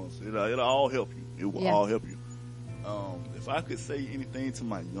influencer. It'll all help you. It will all help you. If I could say anything to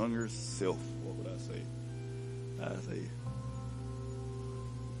my younger self, what would I say? I'd say,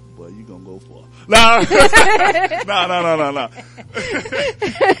 boy, you gonna go far. No.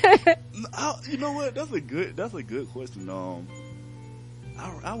 You know what? That's a good question.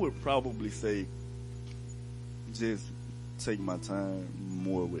 I would probably say just take my time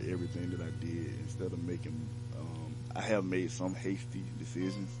more with everything that I did instead of making, I have made some hasty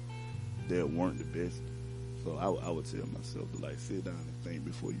decisions that weren't the best. So I would tell myself to like sit down and think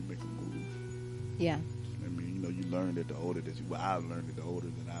before you make a move. Yeah. I mean, you know, you learn that the older that you, I've learned that the older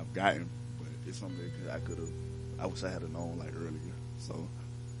that I've gotten, but it's something that I wish I had known like earlier. So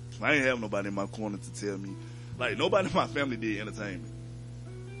I ain't have nobody in my corner to tell me, like nobody in my family did entertainment.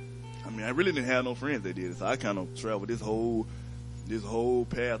 I mean, I really didn't have no friends that did it, so I kind of traveled this whole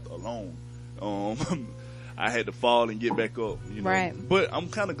path alone. I had to fall and get back up, you know. Right. But I'm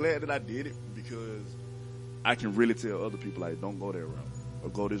kind of glad that I did it because I can really tell other people, like, don't go that route or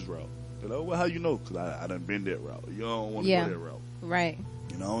go this route. They're like, well, how you know? Because I done been that route. You don't want to go that route. Right.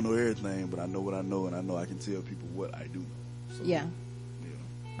 You know, I don't know everything, but I know what I know, and I know I can tell people what I do know. So, yeah.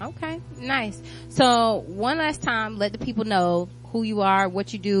 Okay, nice. So one last time, let the people know who you are,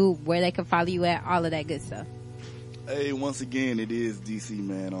 what you do, where they can follow you at, all of that good stuff. Hey, once again, it is DC,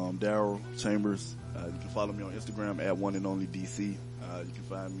 man. Daryl Chambers. You can follow me on Instagram at one and only DC. You can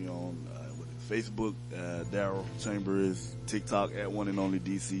find me on Facebook, Daryl Chambers, TikTok at one and only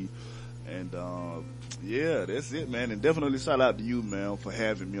DC. And yeah, that's it, man. And definitely shout out to you, man, for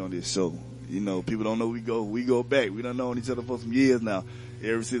having me on this show. You know, people don't know we go back. We done known each other for some years now.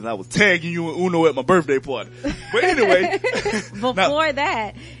 Ever since I was tagging you and Uno at my birthday party. But anyway. Before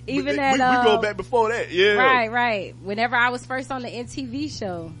that, even we go back before that, yeah. Right. Whenever I was first on the NTV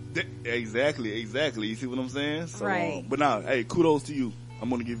show. Exactly. You see what I'm saying? So, right. But now, hey, kudos to you. I'm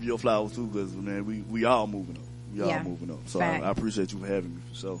going to give you your flowers too, because, man, we all moving up. All moving up. So I appreciate you for having me,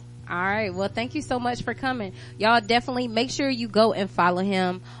 for sure. All right. Well, thank you so much for coming. Y'all definitely make sure you go and follow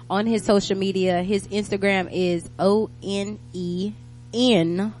him on his social media. His Instagram is ONEN.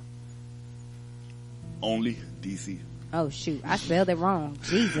 Only DC. Oh shoot, I spelled it wrong.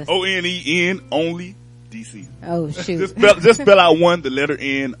 Jesus. ONEN only DC. Oh shoot. just spell out one, the letter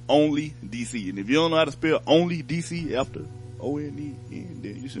N, only DC. And if you don't know how to spell only DC after ONEN,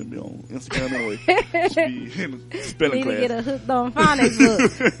 then you shouldn't be on Instagram anyway. You should be in spelling class. Need to get a hooked on phonics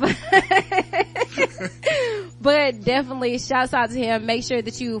book. But definitely shouts out to him. Make sure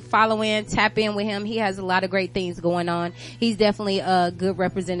that you follow in, tap in with him. He has a lot of great things going on. He's definitely a good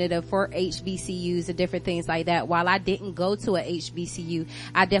representative for HBCUs and different things like that. While I didn't go to a HBCU,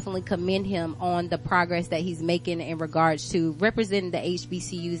 I definitely commend him on the progress that he's making in regards to representing the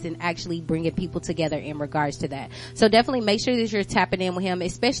HBCUs and actually bringing people together in regards to that. So definitely make sure that you're tapping in with him,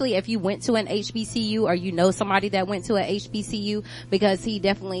 especially if you went to an HBCU or you know somebody that went to a HBCU, because he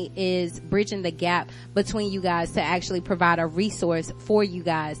definitely is bridging the gap between you guys to actually provide a resource for you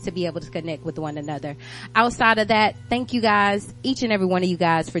guys to be able to connect with one another. Outside of that, thank you guys, each and every one of you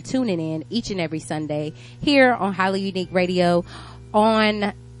guys, for tuning in each and every Sunday here on Highly Unique Radio.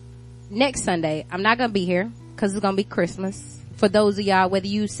 On next Sunday, I'm not going to be here because it's going to be Christmas. For those of y'all, whether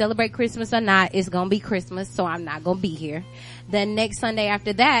you celebrate Christmas or not, it's going to be Christmas, so I'm not going to be here. The next Sunday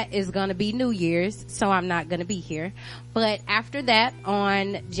after that is going to be New Year's, so I'm not going to be here. But after that,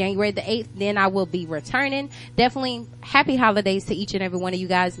 on January the 8th, then I will be returning. Definitely happy holidays to each and every one of you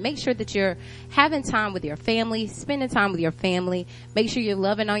guys. Make sure that you're having time with your family, spending time with your family. Make sure you're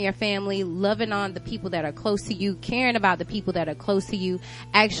loving on your family, loving on the people that are close to you, caring about the people that are close to you,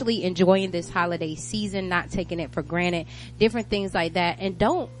 actually enjoying this holiday season, not taking it for granted, different things like that. And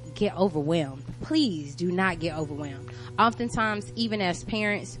don't get overwhelmed. Please do not get overwhelmed. Oftentimes, even as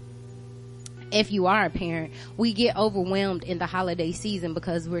parents, if you are a parent, we get overwhelmed in the holiday season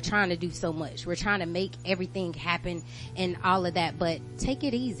because we're trying to do so much. We're trying to make everything happen and all of that, but take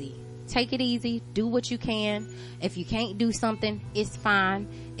it easy. Take it easy. Do what you can. If you can't do something, it's fine.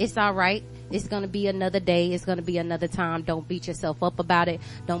 It's all right. It's going to be another day. It's going to be another time. Don't beat yourself up about it.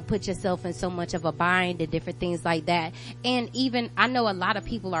 Don't put yourself in so much of a bind and different things like that. And even, I know a lot of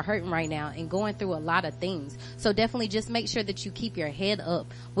people are hurting right now and going through a lot of things. So definitely just make sure that you keep your head up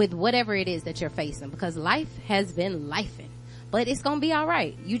with whatever it is that you're facing, because life has been lifing. But it's going to be all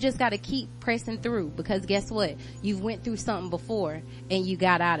right. You just got to keep pressing through, because guess what? You've went through something before and you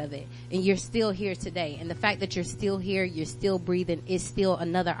got out of it, and you're still here today. And the fact that you're still here, you're still breathing, is still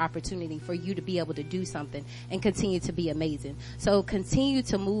another opportunity for you to be able to do something and continue to be amazing. So continue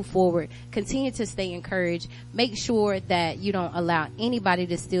to move forward. Continue to stay encouraged. Make sure that you don't allow anybody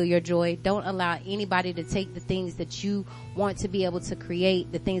to steal your joy. Don't allow anybody to take the things that you want to be able to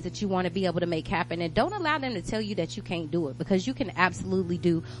create, the things that you want to be able to make happen. And don't allow them to tell you that you can't do it, because you can absolutely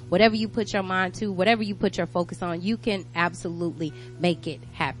do whatever you put your mind to, whatever you put your focus on. You can absolutely make it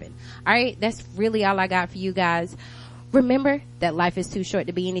happen. All right, that's really all I got for you guys. Remember that life is too short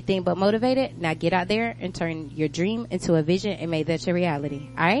to be anything but motivated. Now get out there and turn your dream into a vision and make that your reality.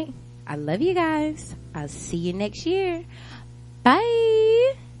 All right, I love you guys. I'll see you next year. Bye.